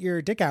have to get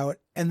your dick out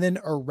and then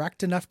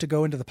erect enough to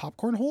go into the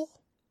popcorn hole.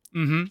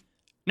 Mm-hmm.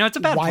 No, it's a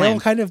bad plan. While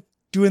kind of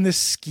doing this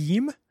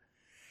scheme,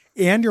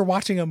 and you're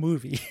watching a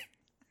movie.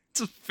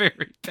 It's a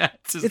very bad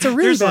system. It's a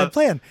really bad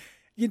plan.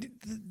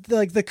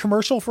 Like the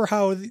commercial for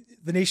how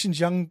the nation's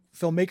young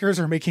filmmakers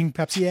are making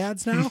Pepsi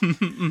ads now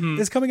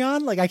is coming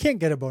on. Like, I can't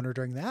get a boner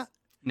during that.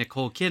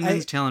 Nicole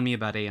Kidman's telling me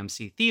about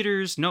AMC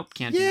theaters. Nope,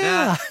 can't do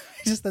that.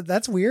 Just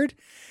that's weird.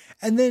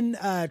 And then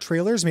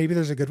trailers, maybe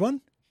there's a good one.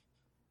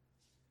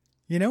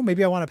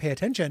 Maybe I want to pay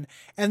attention.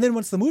 And then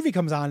once the movie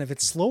comes on, if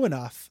it's slow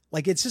enough,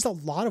 like it's just a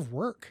lot of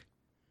work.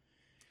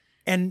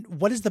 And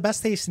what is the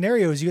best case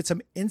scenario is you get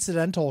some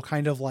incidental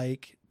kind of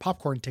like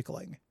popcorn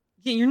tickling.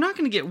 Yeah, you're not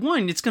going to get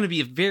one. It's going to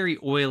be a very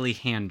oily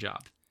hand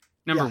job.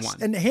 Number one.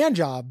 And hand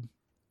job,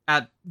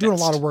 at doing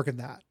best. A lot of work in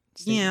that.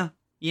 Yeah,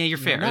 you're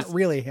fair. Not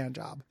really a hand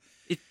job.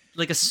 It's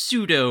like a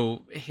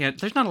pseudo hand.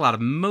 There's not a lot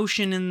of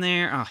motion in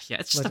there. Oh, yeah,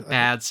 it's just a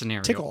bad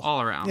scenario tickle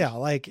all around.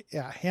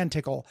 Yeah, hand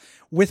tickle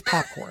with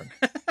popcorn.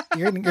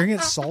 you're going to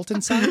get salt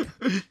inside?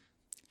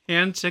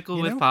 Hand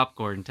tickle with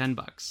popcorn,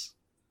 $10.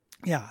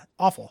 Yeah,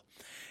 awful.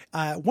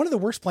 One of the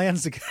worst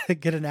plans to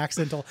get an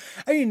accidental...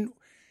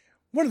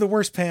 one of the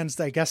worst plans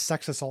to, I guess,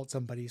 sex assault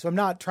somebody. So I'm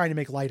not trying to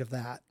make light of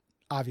that,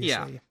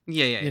 obviously.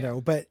 Yeah.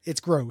 But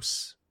it's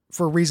gross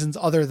for reasons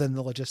other than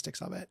the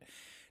logistics of it.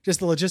 Just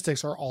the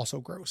logistics are also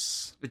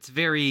gross. It's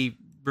very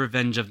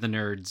Revenge of the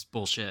Nerds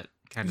bullshit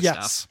kind of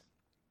stuff.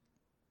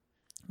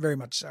 Very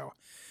much so.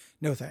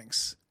 No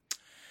thanks.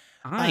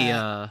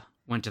 I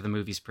went to the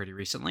movies pretty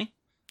recently.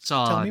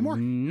 Saw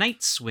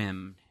Night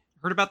Swim.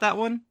 Heard about that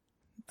one?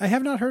 I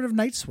have not heard of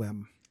Night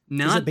Swim.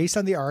 Is it based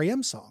on the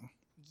REM song?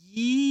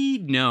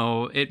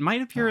 No, it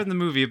might appear in the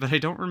movie, but I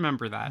don't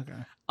remember that.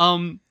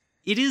 Okay.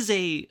 It is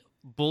a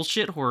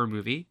bullshit horror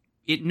movie.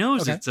 It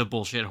knows it's a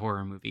bullshit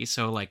horror movie,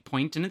 so like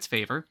point in its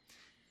favor.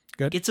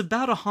 Good. It's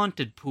about a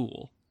haunted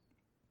pool.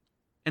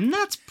 And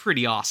that's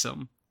pretty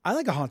awesome. I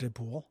like a haunted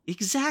pool.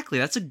 Exactly.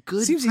 That's a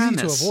good Seems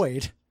premise. easy to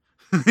avoid.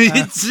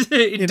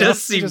 It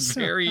does seem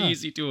very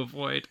easy to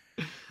avoid.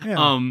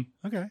 Yeah.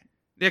 Okay.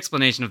 The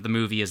explanation of the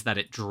movie is that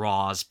it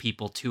draws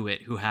people to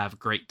it who have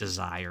great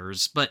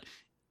desires, but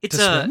it's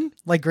swim?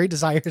 Like great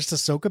desires to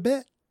soak a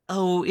bit?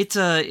 Oh, it's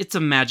a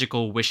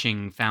magical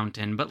wishing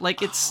fountain, but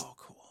like it's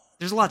cool.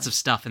 There's lots of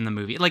stuff in the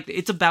movie. Like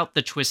it's about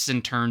the twists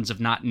and turns of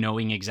not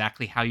knowing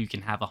exactly how you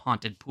can have a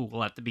haunted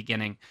pool at the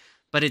beginning.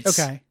 But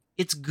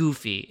it's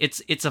goofy.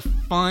 It's a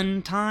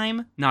fun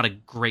time, not a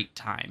great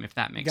time, if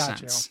that makes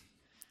sense.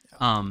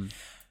 Yeah.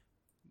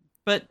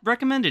 But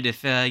recommended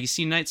if you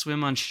see Night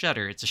Swim on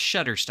Shudder. It's a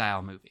Shudder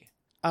style movie.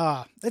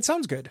 It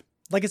sounds good.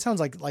 Like it sounds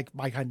like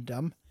my kind of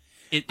dumb.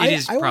 It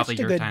is probably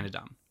your kind of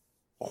dumb.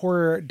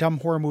 Dumb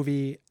horror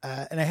movie,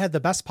 and I had the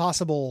best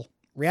possible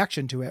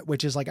reaction to it,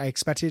 which is like I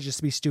expected it just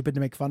to be stupid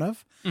to make fun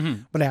of,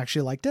 but I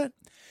actually liked it.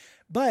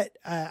 But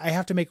I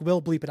have to make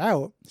Will bleep it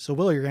out. So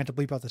Will, you're going to have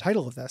to bleep out the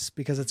title of this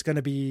because it's going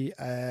to be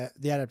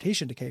the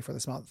adaptation decay for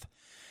this month.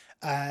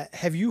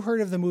 Have you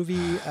heard of the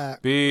movie?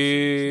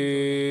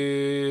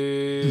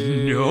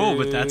 No,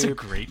 but that's a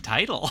great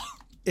title.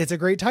 It's a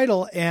great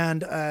title,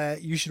 and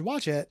you should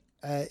watch it.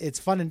 It's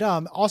fun and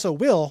dumb. Also,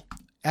 Will,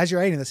 as you're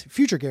writing this,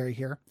 future Gary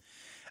here,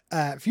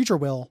 future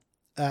Will,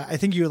 I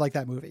think you would like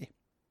that movie.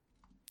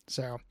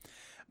 So,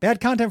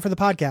 bad content for the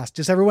podcast.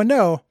 Just everyone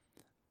know,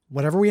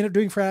 whatever we end up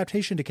doing for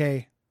adaptation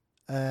decay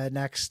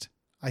next,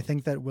 I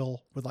think that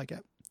Will would like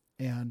it.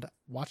 And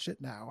watch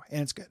it now,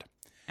 and it's good.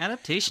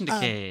 Adaptation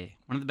Decay,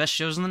 one of the best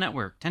shows on the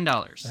network.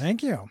 $10.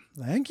 Thank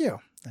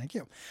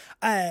you.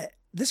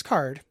 This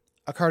card,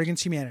 A Card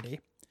Against Humanity,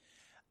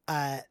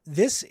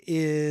 this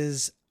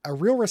is a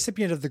real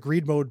recipient of the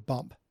greed mode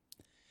bump.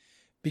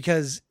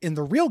 Because in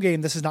the real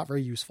game, this is not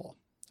very useful,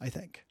 I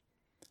think.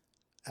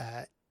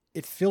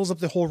 It fills up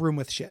the whole room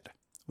with shit,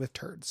 with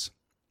turds.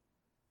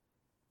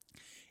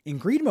 In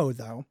greed mode,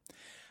 though,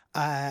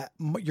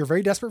 you're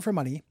very desperate for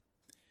money.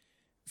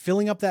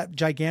 Filling up that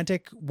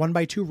gigantic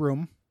 1x2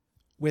 room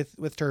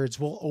with turds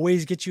will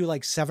always get you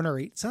like 7 or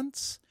 8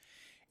 cents.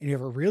 And you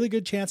have a really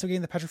good chance of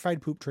getting the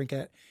petrified poop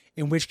trinket,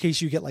 in which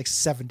case you get like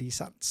 70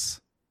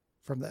 cents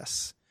from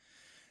this.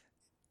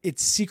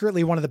 It's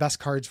secretly one of the best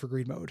cards for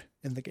greed mode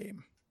in the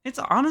game. It's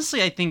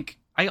honestly, I think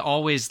I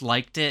always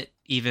liked it,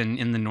 even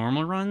in the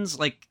normal runs.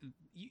 Like,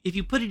 if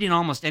you put it in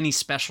almost any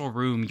special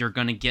room, you're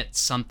going to get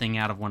something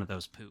out of one of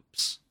those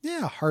poops.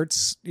 Yeah,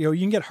 hearts. You know,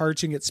 you can get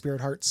hearts, you can get spirit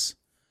hearts.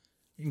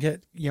 You can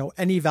get,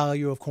 any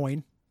value of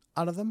coin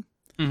out of them.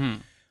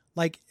 Mm-hmm.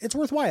 Like, it's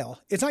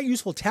worthwhile. It's not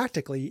useful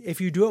tactically.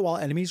 If you do it while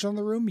enemies are in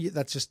the room, you'll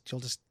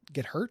just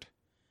get hurt.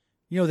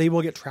 They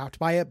will get trapped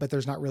by it, but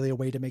there's not really a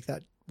way to make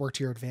that work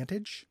to your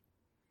advantage.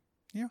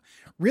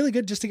 Really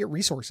good just to get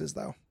resources,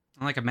 though.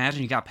 Like,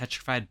 imagine you got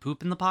petrified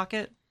poop in the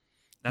pocket.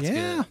 That's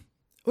good.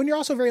 When you're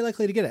also very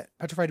likely to get it.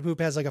 Petrified poop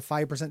has like a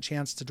 5%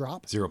 chance to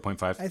drop.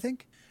 0.5. I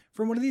think,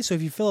 from one of these. So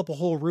if you fill up a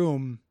whole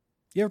room,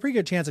 you have a pretty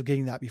good chance of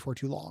getting that before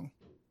too long.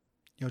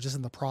 Just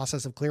in the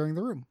process of clearing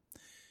the room.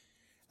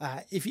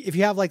 If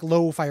you have like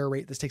low fire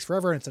rate, this takes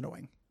forever and it's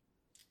annoying.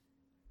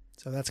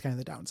 So that's kind of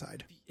the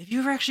downside. Have you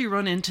ever actually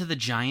run into the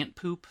giant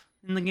poop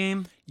in the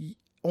game?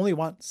 Only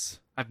once.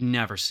 I've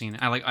never seen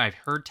it. I've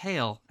heard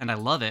tale and I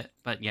love it,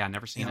 but yeah,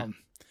 never seen it.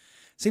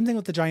 Same thing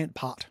with the giant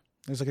pot.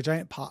 There's like a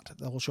giant pot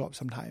that will show up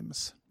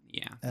sometimes.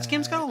 Yeah. This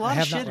game's got a lot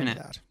of shit in it.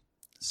 That.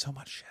 So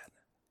much shit.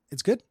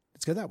 It's good.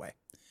 It's good that way.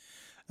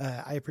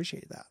 I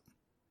appreciate that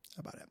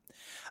about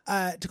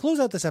it. To close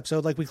out this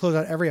episode, like we close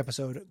out every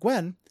episode,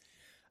 Gwen,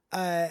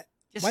 yes.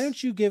 Why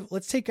don't you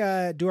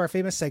do our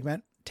famous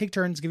segment, take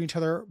turns giving each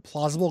other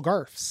plausible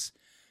garfs.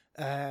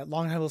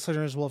 Long-time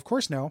listeners will of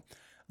course know,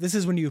 this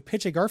is when you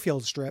pitch a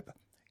Garfield strip.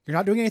 You're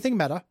not doing anything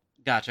meta.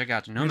 Gotcha.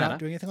 No You're meta. not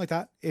doing anything like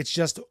that. It's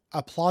just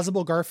a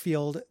plausible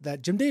Garfield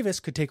that Jim Davis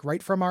could take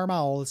right from our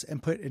mouths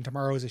and put in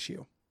tomorrow's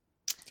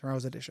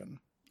edition.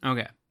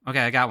 Okay,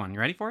 I got one. You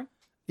ready for it?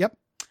 Yep.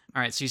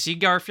 All right, so you see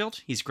Garfield.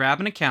 He's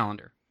grabbing a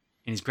calendar,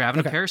 and he's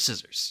grabbing a pair of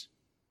scissors.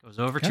 Goes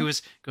over to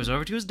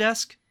his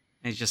desk,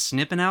 and he's just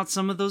snipping out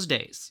some of those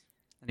days.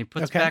 And he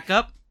puts back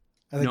up.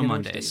 No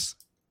Mondays.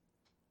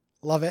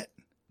 Love it.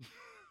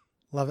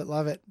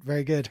 Love it.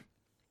 Very good.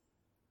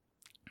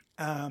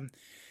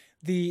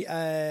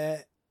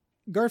 The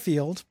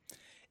Garfield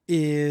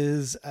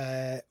is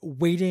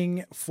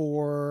waiting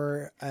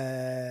for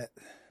trying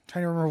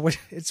to remember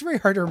it's very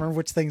hard to remember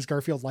which things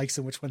Garfield likes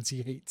and which ones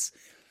he hates.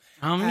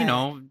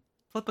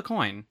 Flip a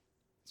coin.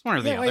 It's one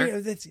or the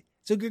other.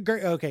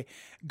 Okay.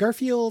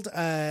 Garfield,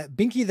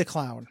 Binky the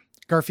Clown,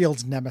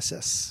 Garfield's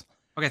nemesis.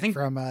 Okay, I think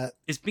from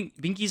is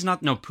Binky's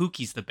not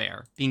Pookie's the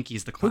bear.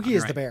 Binky's the clown. Pookie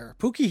is the bear.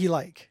 Pookie he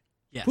like.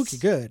 Yes. Pookie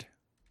good.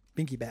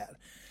 Binky bad.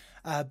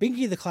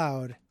 Binky the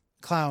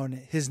Clown,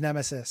 his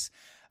nemesis,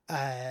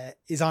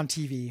 is on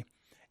TV,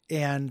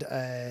 and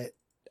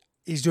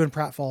he's doing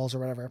pratfalls or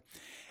whatever.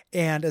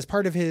 And as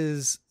part of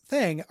his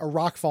thing, a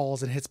rock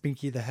falls and hits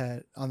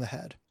Binky on the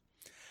head.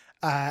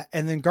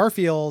 And then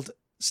Garfield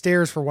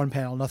stares for one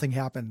panel, nothing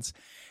happens.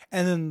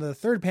 And then the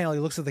third panel, he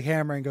looks at the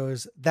camera and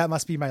goes, "That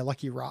must be my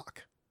lucky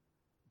rock."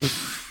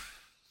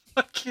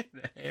 All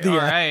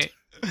right.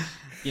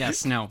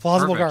 Yes, no.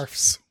 Plausible perfect.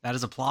 garfs. That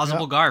is a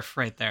plausible garf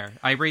right there.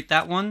 I rate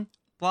that one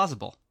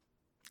plausible.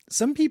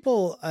 Some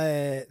people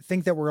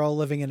think that we're all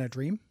living in a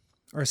dream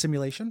or a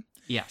simulation.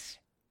 Yes.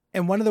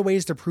 And one of the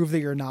ways to prove that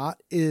you're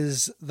not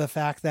is the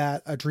fact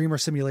that a dream or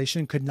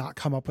simulation could not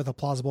come up with a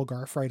plausible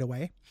garf right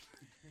away.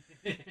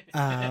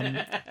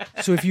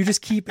 So if you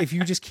just keep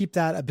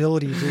that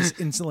ability to just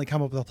instantly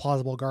come up with a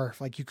plausible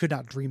garf, like you could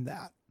not dream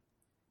that.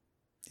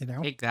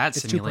 Take that,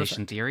 it's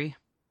simulation theory.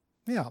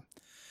 Yeah.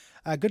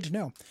 Good to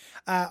know.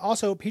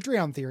 Also,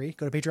 Patreon theory.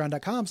 Go to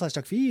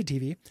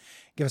patreon.com/DuckFeedTV.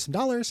 Give us some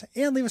dollars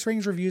and leave us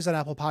ratings, reviews on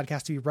Apple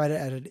Podcasts to be read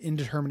at an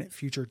indeterminate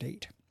future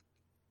date.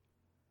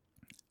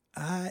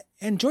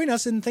 And join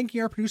us in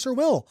thanking our producer,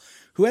 Will,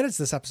 who edits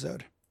this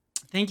episode.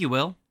 Thank you,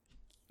 Will.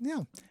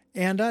 Yeah.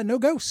 And no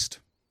ghost.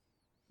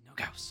 No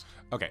ghost.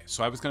 Okay,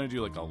 so I was going to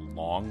do like a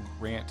long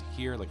rant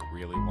here, like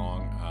really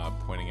long,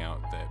 pointing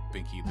out that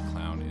Binky the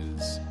Clown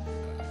is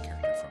a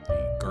character from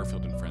the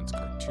Garfield and Friends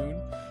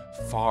cartoon.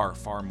 Far,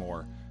 far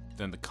more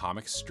than the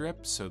comic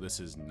strip, so this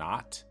is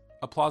not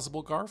a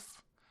plausible Garf.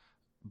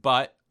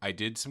 But I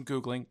did some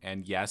Googling,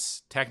 and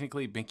yes,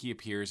 technically Binky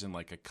appears in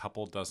like a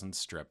couple dozen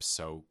strips,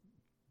 so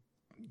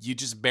you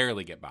just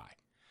barely get by.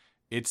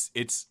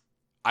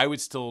 I would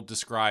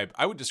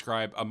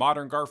describe a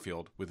modern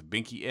Garfield with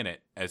Binky in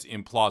it as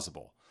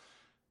implausible,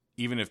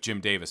 even if Jim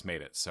Davis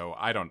made it. So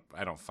I don't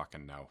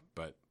fucking know,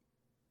 but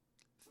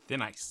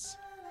thin ice.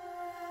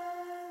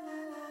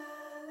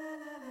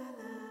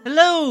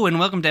 Hello, and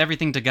welcome to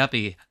Everything to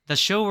Guppy, the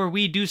show where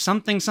we do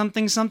something,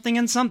 something, something,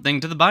 and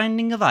something to the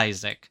Binding of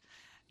Isaac.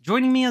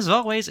 Joining me, as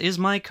always, is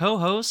my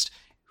co-host,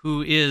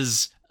 who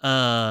is,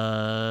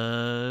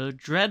 dreadfully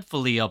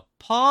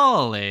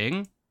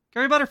appalling,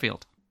 Gary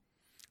Butterfield.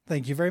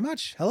 Thank you very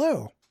much.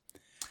 Hello.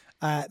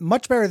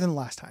 Much better than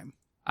last time.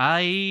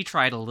 I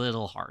tried a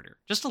little harder.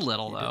 Just a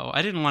little, though.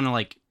 I didn't want to,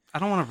 I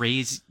don't want to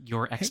raise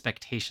your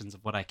expectations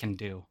of what I can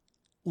do.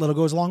 Little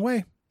goes a long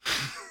way.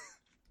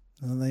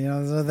 You know,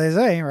 that's what they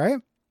say,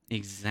 right?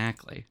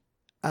 Exactly.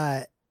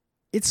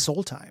 It's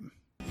soul time.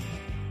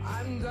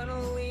 I'm gonna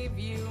leave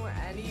you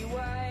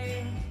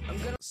anyway. I'm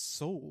gonna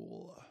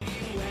Soul.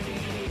 leave you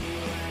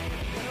anyway.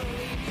 I'm gonna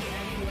leave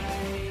you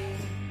anyway.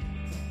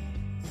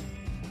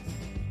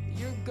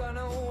 You're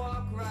gonna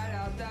walk right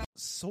out that.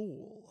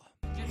 Soul.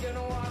 You're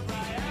gonna walk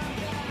right out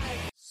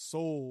that.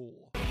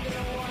 Soul. You're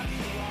gonna watch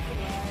you walk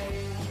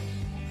away.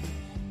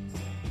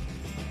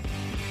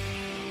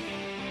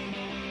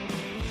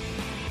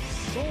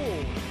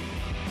 Soul.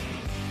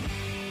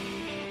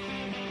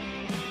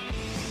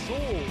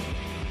 Soul.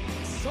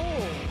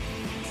 Soul.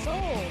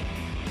 Soul.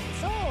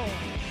 Soul.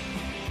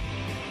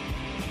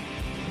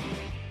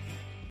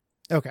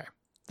 Okay.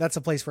 That's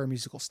a place for a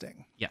musical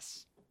sting.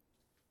 Yes.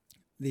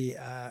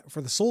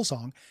 For the soul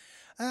song,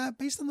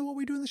 based on the What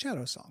We Do in the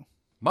Shadows song.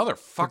 Good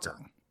Motherfucker.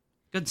 song.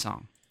 Good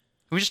song.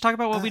 Can we just talk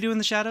about what we do in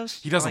the shadows?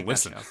 He doesn't I like that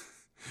listen. show.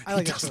 I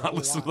like He that does show not a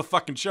listen to lot. the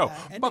fucking show.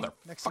 Ending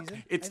next Motherfucker.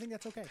 season. It's I think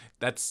that's okay.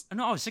 that's Oh,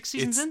 no, 6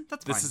 seasons in?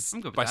 That's fine. this is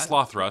I'm good with by that.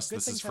 Slothrust. Good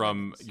This things is have from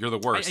endings. You're the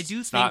Worst. I do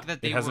It's think not-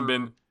 that they it hasn't were...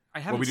 been. I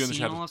What haven't We Do in the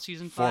seen Shadows, all of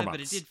season 4 5, but it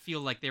months. did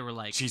feel like they were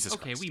like, Jesus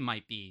okay, Christ. we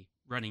might be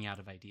running out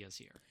of ideas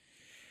here.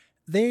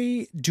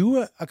 They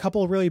do a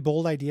couple of really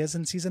bold ideas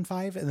in season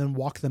 5 and then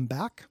walk them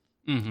back.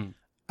 Mm-hmm.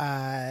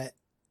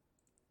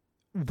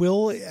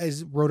 Will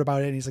wrote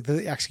about it and he's like,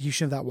 the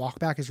execution of that walk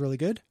back is really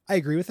good. I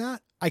agree with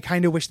that. I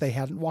kind of wish they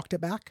hadn't walked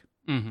it back.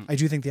 Mm-hmm. I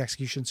do think the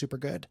execution's super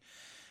good.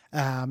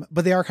 But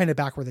they are kind of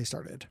back where they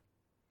started.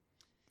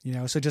 You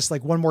know, so just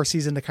like one more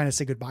season to kind of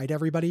say goodbye to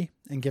everybody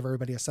and give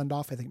everybody a send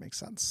off, I think makes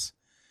sense.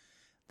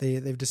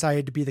 They've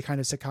decided to be the kind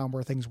of sitcom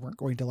where things weren't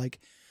going to like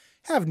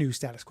have new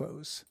status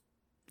quos,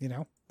 you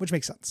know, which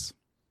makes sense.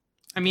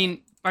 I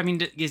mean,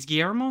 is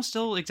Guillermo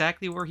still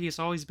exactly where he has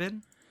always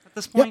been at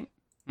this point?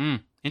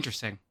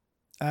 Interesting.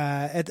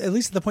 At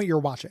least at the point you're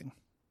watching.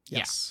 Yeah.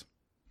 Yes.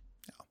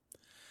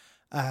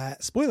 Yeah.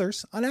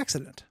 Spoilers on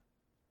Accident.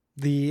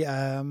 The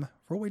For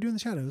What We Do in the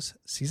Shadows,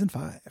 season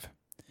 5.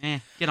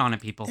 Get on it,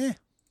 people.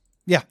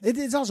 Yeah,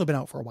 it's also been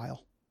out for a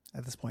while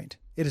at this point.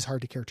 It is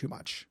hard to care too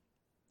much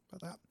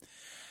about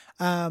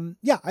that.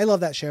 Yeah, I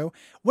love that show.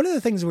 One of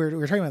the things we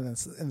were talking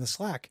about in the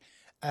Slack,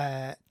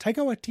 Taika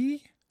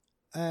Waititi,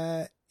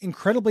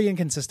 incredibly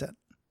inconsistent.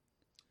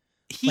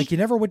 He You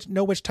never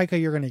know which Taika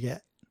you're going to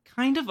get.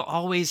 kind of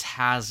always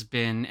has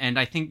been, and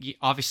I think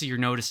obviously you're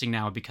noticing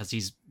now because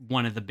he's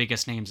one of the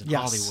biggest names in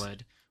Yes.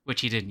 Hollywood,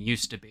 which he didn't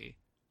used to be.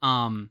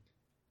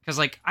 Because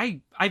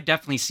I've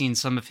definitely seen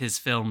some of his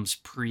films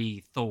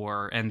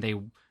pre-Thor, and they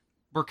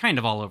were kind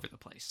of all over the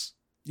place.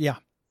 Yeah,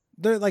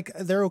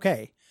 they're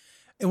okay,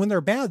 and when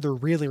they're bad, they're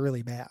really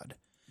really bad.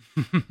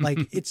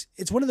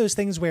 It's one of those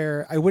things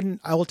where I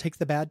will take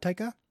the bad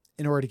Taika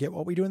in order to get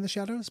What We Do in the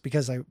Shadows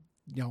because I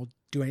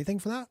do anything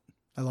for that.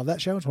 I love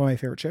that show. It's one of my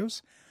favorite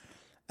shows.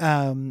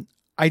 I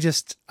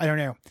don't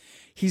know.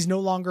 He's no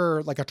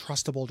longer like a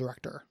trustable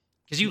director.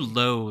 Because you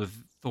loathe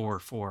Thor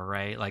 4,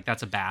 right? Like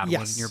that's a bad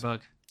one in your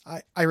book.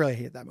 I really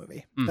hate that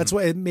movie. Mhm. That's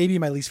what maybe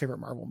my least favorite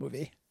Marvel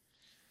movie.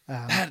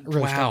 I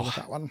really struggled with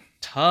that one.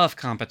 Tough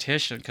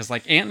competition because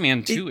like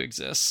Ant-Man 2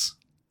 exists.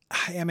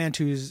 Ant-Man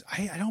 2's,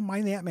 I don't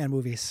mind the Ant-Man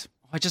movies.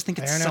 I just think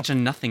I it's don't know. such a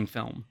nothing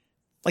film.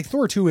 Like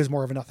Thor 2 is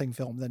more of a nothing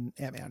film than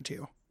Ant-Man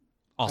 2.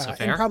 Also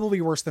fair. And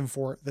probably worse than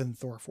Thor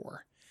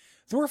 4.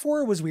 Thor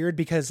 4 was weird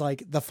because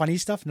like none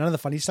of the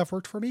funny stuff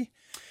worked for me.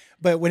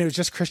 But when it was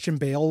just Christian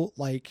Bale,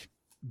 like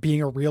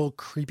being a real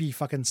creepy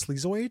fucking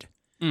sleazoid,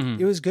 Mhm.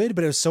 it was good,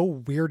 but it was so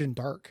weird and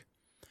dark.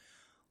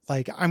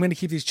 Like, I'm going to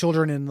keep these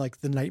children in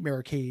like the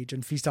nightmare cage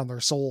and feast on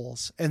their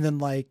souls. And then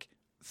like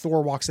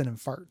Thor walks in and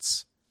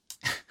farts.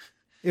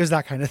 It was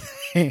that kind of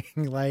thing.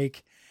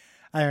 Like,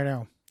 I don't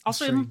know. It's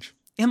Also, strange.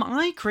 am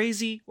I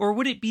crazy, or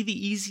would it be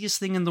the easiest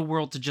thing in the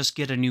world to just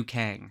get a new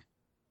Kang?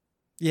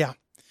 Yeah.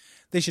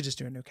 They should just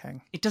do a new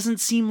Kang. It doesn't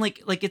seem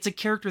like it's a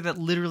character that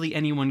literally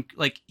anyone,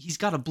 like, he's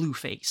got a blue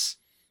face.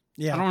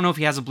 Yeah. I don't know if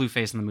he has a blue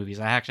face in the movies.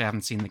 I actually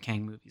haven't seen the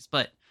Kang movies,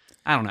 but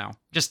I don't know.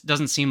 Just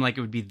doesn't seem like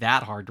it would be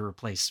that hard to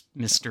replace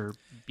Mr.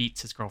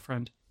 Beats his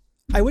girlfriend.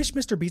 I wish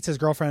Mr. Beats his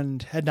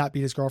girlfriend had not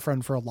beat his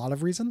girlfriend for a lot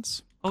of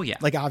reasons. Oh, yeah.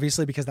 Like,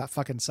 obviously, because that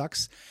fucking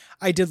sucks.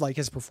 I did like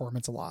his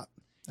performance a lot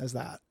as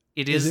that.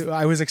 It is.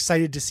 I was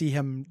excited to see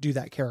him do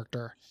that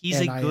character.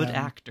 He's a good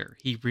actor.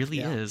 He really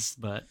is,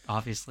 but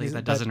obviously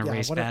that doesn't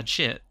erase bad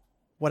shit.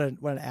 What an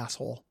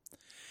asshole.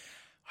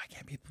 Why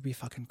can't people be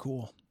fucking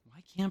cool?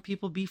 Why can't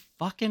people be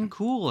fucking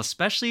cool,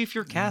 especially if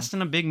you're cast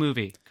in a big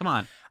movie? Come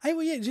on.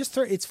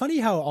 It's funny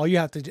how all you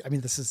have to do. I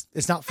mean,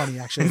 it's not funny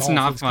actually. It's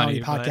not funny,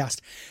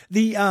 podcast.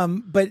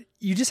 But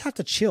you just have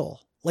to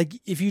chill. Like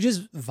if you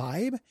just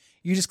vibe,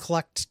 you just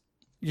collect.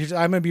 I'm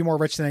going to be more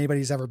rich than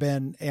anybody's ever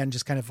been, and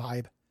just kind of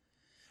vibe.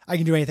 I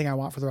can do anything I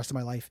want for the rest of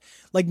my life.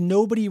 Like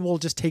nobody will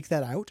just take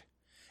that out.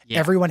 Yeah.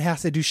 Everyone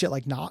has to do shit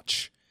like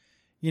Notch.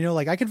 You know,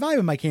 like I could vibe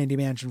in my candy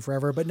mansion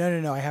forever, but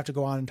no. I have to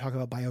go on and talk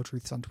about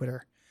biotruths on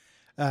Twitter,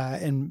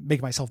 and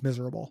make myself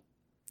miserable.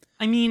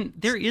 I mean,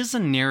 there is a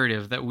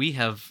narrative that we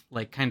have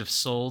like kind of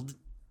sold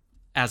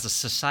as a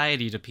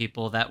society to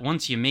people that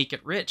once you make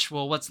it rich,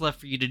 well, what's left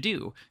for you to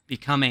do?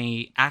 Become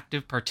a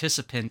active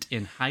participant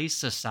in high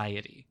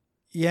society.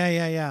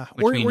 Yeah.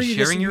 Which means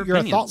sharing your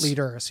opinions. You're a thought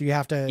leader, so you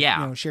have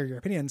to share your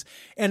opinions.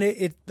 And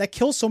it that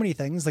kills so many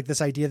things, like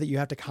this idea that you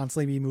have to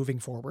constantly be moving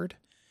forward.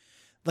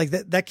 Like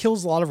that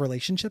kills a lot of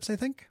relationships, I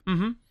think.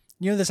 Mm-hmm.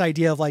 You know, this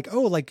idea of like,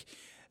 we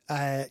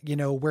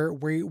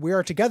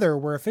are together,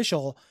 we're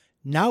official.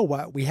 Now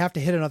what? We have to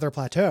hit another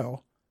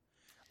plateau.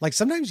 Like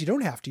sometimes you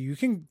don't have to. You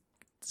can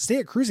stay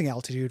at cruising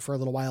altitude for a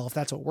little while if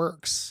that's what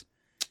works.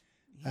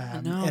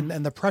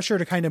 And the pressure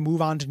to kind of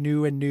move on to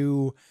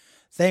new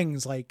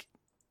things, like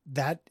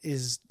that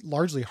is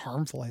largely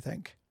harmful, I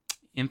think.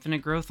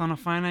 Infinite growth on a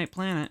finite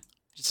planet.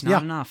 It's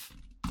not enough.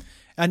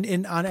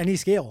 And on any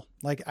scale,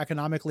 like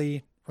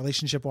economically,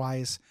 relationship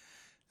wise,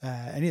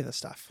 any of this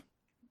stuff.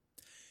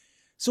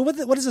 So what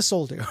does a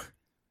soul do?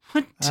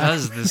 What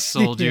does this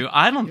soul do?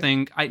 I don't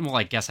think.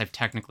 I guess I've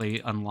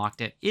technically unlocked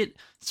it. It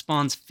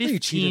spawns 15. You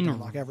cheated to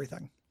unlock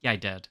everything. Yeah, I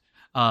did.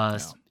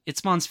 It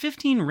spawns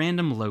 15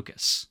 random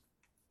locusts.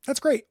 That's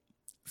great.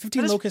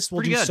 15 locusts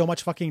will do good. So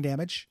much fucking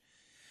damage.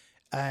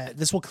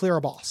 This will clear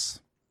a boss.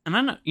 And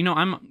I'm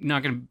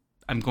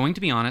going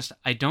to be honest.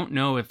 I don't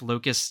know if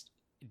locusts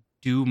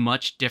do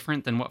much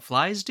different than what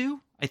flies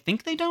do. I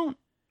think they don't.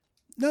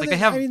 No,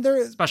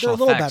 they're special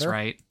they're effects,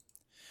 right?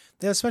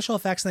 They have special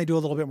effects and they do a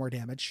little bit more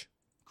damage.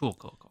 Cool.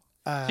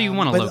 So you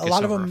want a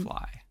locust over a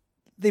fly.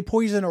 They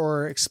poison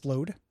or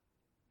explode.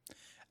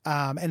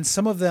 And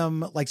some of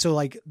them, like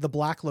the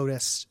black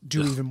lotus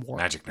do even more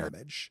magic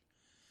damage.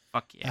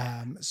 Fuck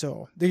yeah.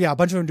 A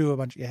bunch of them do a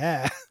bunch.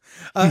 Yeah.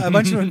 A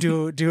bunch of them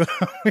do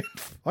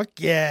fuck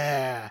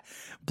yeah.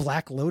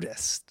 Black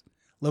locust.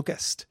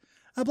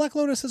 Black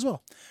lotus as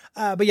well.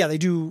 But yeah, they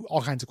do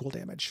all kinds of cool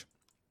damage.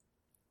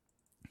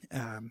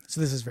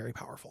 So this is very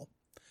powerful.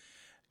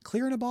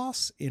 Clearing a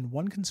boss in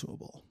one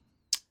consumable.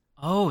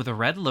 Oh, the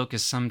red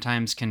locust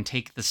sometimes can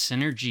take the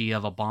synergy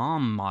of a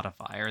bomb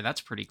modifier.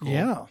 That's pretty cool.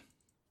 Yeah.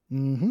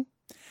 Mm-hmm.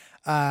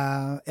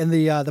 And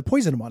the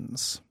poison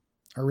ones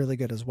are really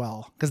good as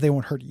well because they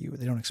won't hurt you.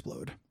 They don't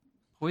explode.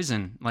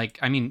 Poison.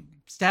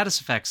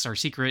 Status effects are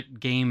secret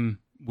game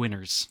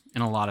winners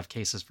in a lot of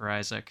cases for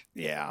Isaac.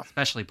 Yeah.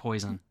 Especially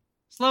poison.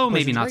 Slow,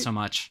 maybe not so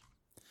much.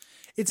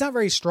 It's not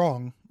very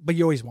strong, but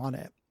you always want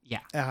it. Yeah.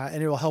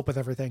 And it will help with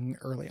everything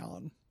early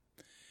on.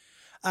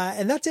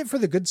 And that's it for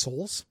the good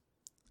souls.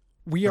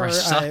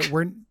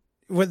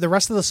 The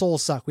rest of the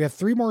souls suck. We have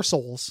 3 more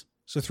souls.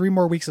 So 3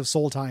 more weeks of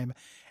soul time.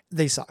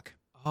 They suck.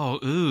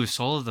 Oh,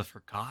 Soul of the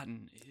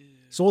Forgotten. Ew.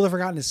 Soul of the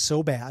Forgotten is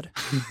so bad.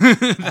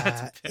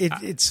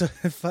 It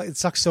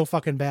sucks so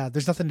fucking bad.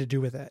 There's nothing to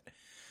do with it.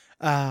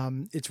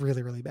 It's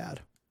really, really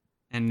bad.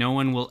 And no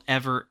one will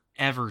ever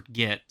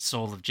get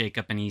Soul of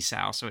Jacob and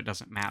Esau, so it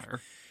doesn't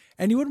matter.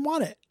 And you wouldn't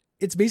want it.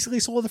 It's basically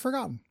Soul of the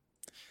Forgotten.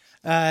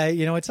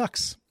 It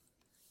sucks.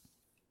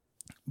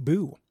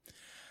 Boo.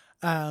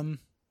 Got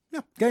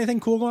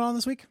anything cool going on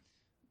this week?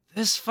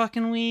 This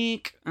fucking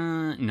week? No,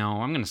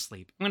 I'm going to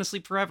sleep. I'm going to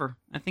sleep forever.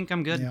 I think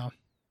I'm good. Yeah. I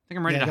think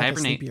I'm ready to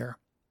hibernate.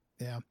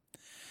 Yeah.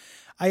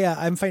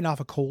 I'm fighting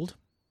off a cold.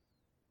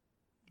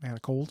 I got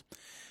a cold.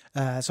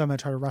 So I'm going to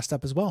try to rest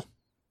up as well.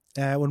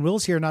 When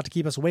Will's here not to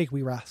keep us awake,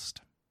 we rest.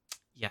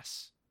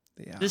 Yes.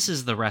 This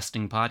is the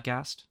resting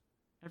podcast.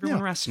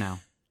 Everyone rests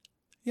now.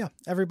 Yeah.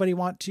 Everybody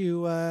want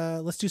to,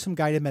 let's do some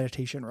guided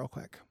meditation real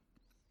quick.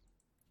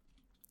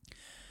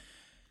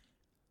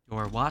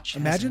 Your watch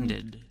has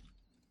ended.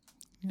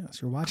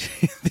 So you're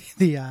watching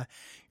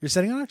you're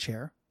sitting on a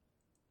chair,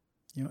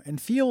 and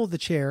feel the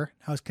chair,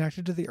 how it's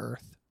connected to the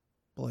earth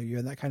below you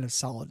and that kind of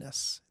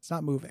solidness. It's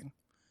not moving.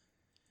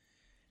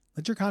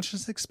 Let your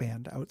consciousness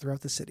expand out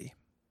throughout the city.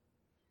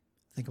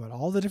 Think about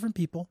all the different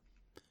people,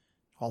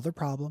 all their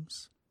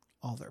problems,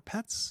 all their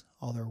pets,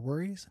 all their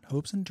worries and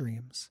hopes and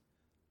dreams.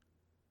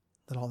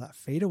 Let all that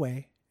fade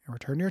away and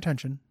return your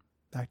attention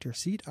back to your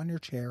seat on your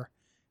chair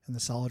and the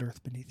solid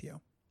earth beneath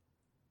you.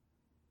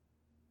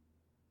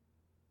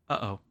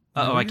 Uh-oh.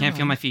 Uh-oh, I can't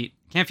feel my feet.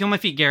 Can't feel my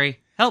feet, Gary.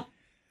 Help.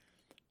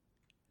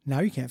 Now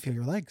you can't feel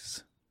your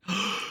legs.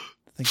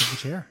 Think of the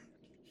chair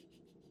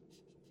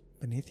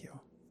beneath you.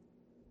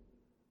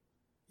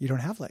 You don't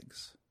have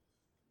legs.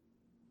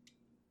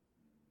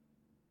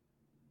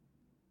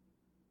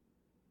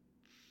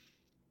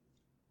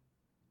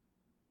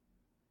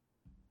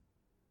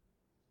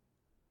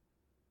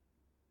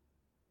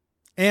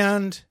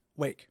 And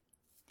wake.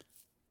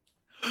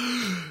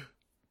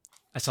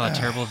 I saw a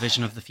terrible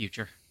vision of the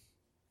future.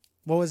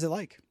 What was it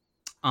like?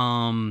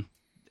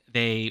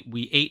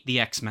 We ate the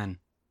X-Men.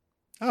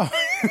 Oh.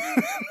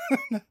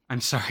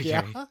 I'm sorry,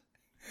 Yeah. Gary.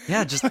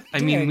 Yeah,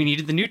 we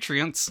needed the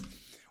nutrients.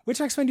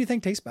 Which X-Men do you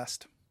think tastes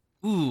best?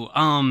 Ooh,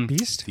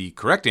 Beast? The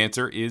correct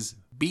answer is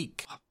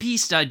Beak.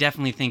 Beast I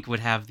definitely think would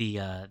have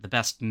the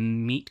best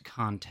meat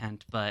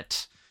content,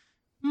 but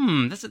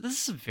this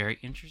is a very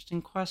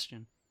interesting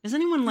question. Is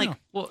anyone like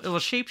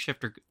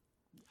shapeshifter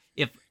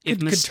if Could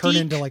Mystique turn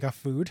into like a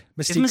food?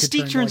 if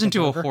Mystique turns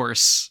into a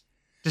horse,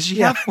 does she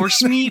have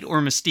horse meat or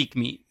Mystique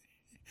meat?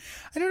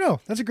 I don't know.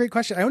 That's a great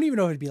question. I don't even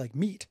know if it'd be like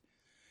meat.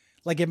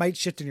 Like it might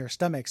shift in your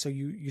stomach, so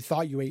you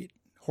thought you ate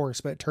horse,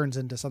 but it turns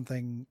into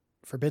something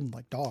forbidden,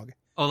 like dog.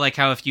 Oh, like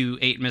how if you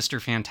ate Mr.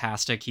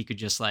 Fantastic, he could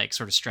just like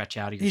sort of stretch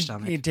out of your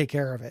stomach. He'd take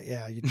care of it.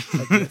 Yeah, you'd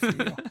like, do it for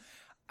you.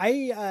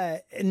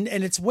 And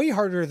it's way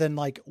harder than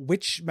like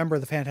which member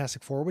of the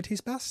Fantastic Four would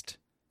taste best.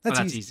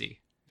 That's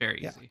easy. Very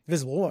easy.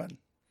 Invisible Woman.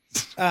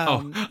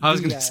 I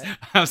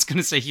was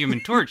gonna say Human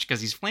Torch because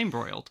he's flame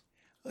broiled.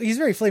 He's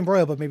very flame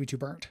broiled, but maybe too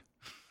burnt.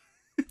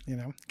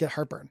 Get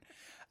heartburn.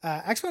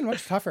 X-Men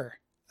much tougher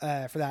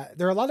for that.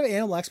 There are a lot of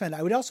animal X-Men.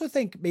 I would also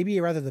think maybe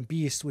rather than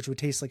Beast, which would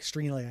taste like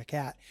stringy like a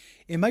cat,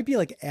 it might be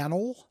like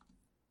Anil,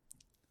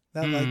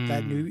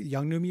 that new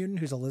New Mutant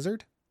who's a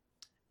lizard.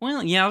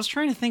 Well, yeah, I was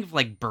trying to think of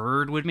like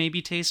Bird would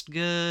maybe taste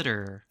good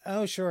or.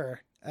 Oh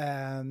sure,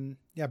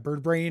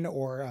 Bird Brain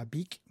or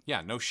Beak.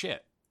 Yeah, no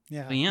shit.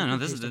 Yeah, but yeah, no,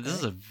 this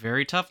is a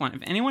very tough one.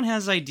 If anyone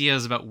has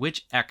ideas about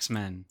which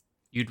X-Men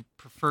you'd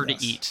prefer to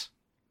eat,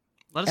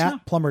 let us know.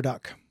 Plumber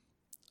Duck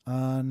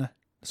on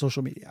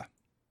social media.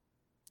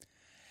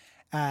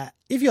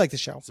 If you like the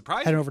show,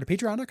 head over to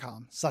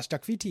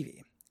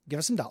patreon.com/duckfeedtv. Give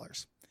us some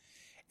dollars.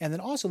 And then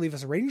also leave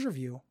us a ratings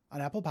review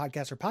on Apple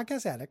Podcasts or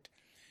Podcast Addict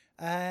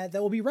that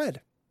will be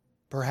read,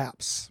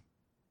 perhaps.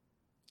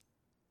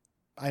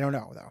 I don't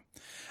know, though.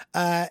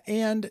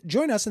 And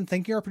join us in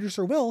thanking our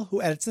producer, Will,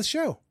 who edits this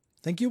show.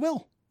 Thank you,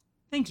 Will.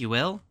 Thank you,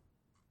 Will.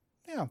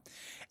 Yeah.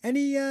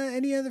 Any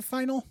other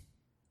final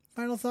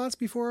thoughts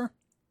before?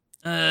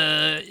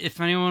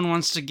 If anyone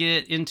wants to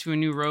get into a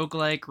new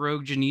roguelike,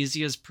 Rogue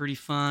Genesia is pretty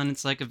fun.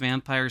 It's like a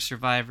Vampire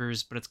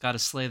Survivors, but it's got a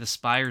Slay the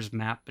Spires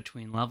map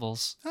between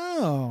levels.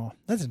 Oh,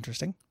 that's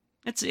interesting.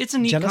 It's a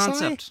neat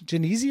concept.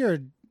 Genesia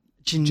or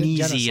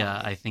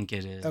Genesia, I think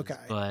it is. Okay,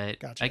 but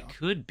gotcha. I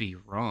could be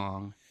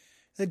wrong.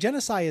 The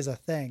Genocide is a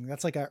thing.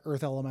 That's like a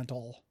Earth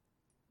Elemental.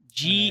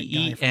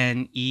 Genisia.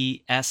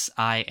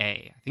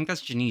 I think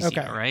that's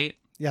Genesia, right?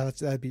 Yeah,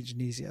 that'd be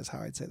Genesia is how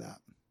I'd say that.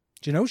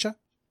 Genosha.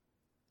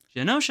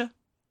 Genosha.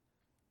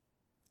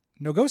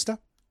 No Ghosta.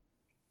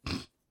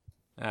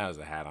 That was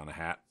a hat on a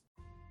hat.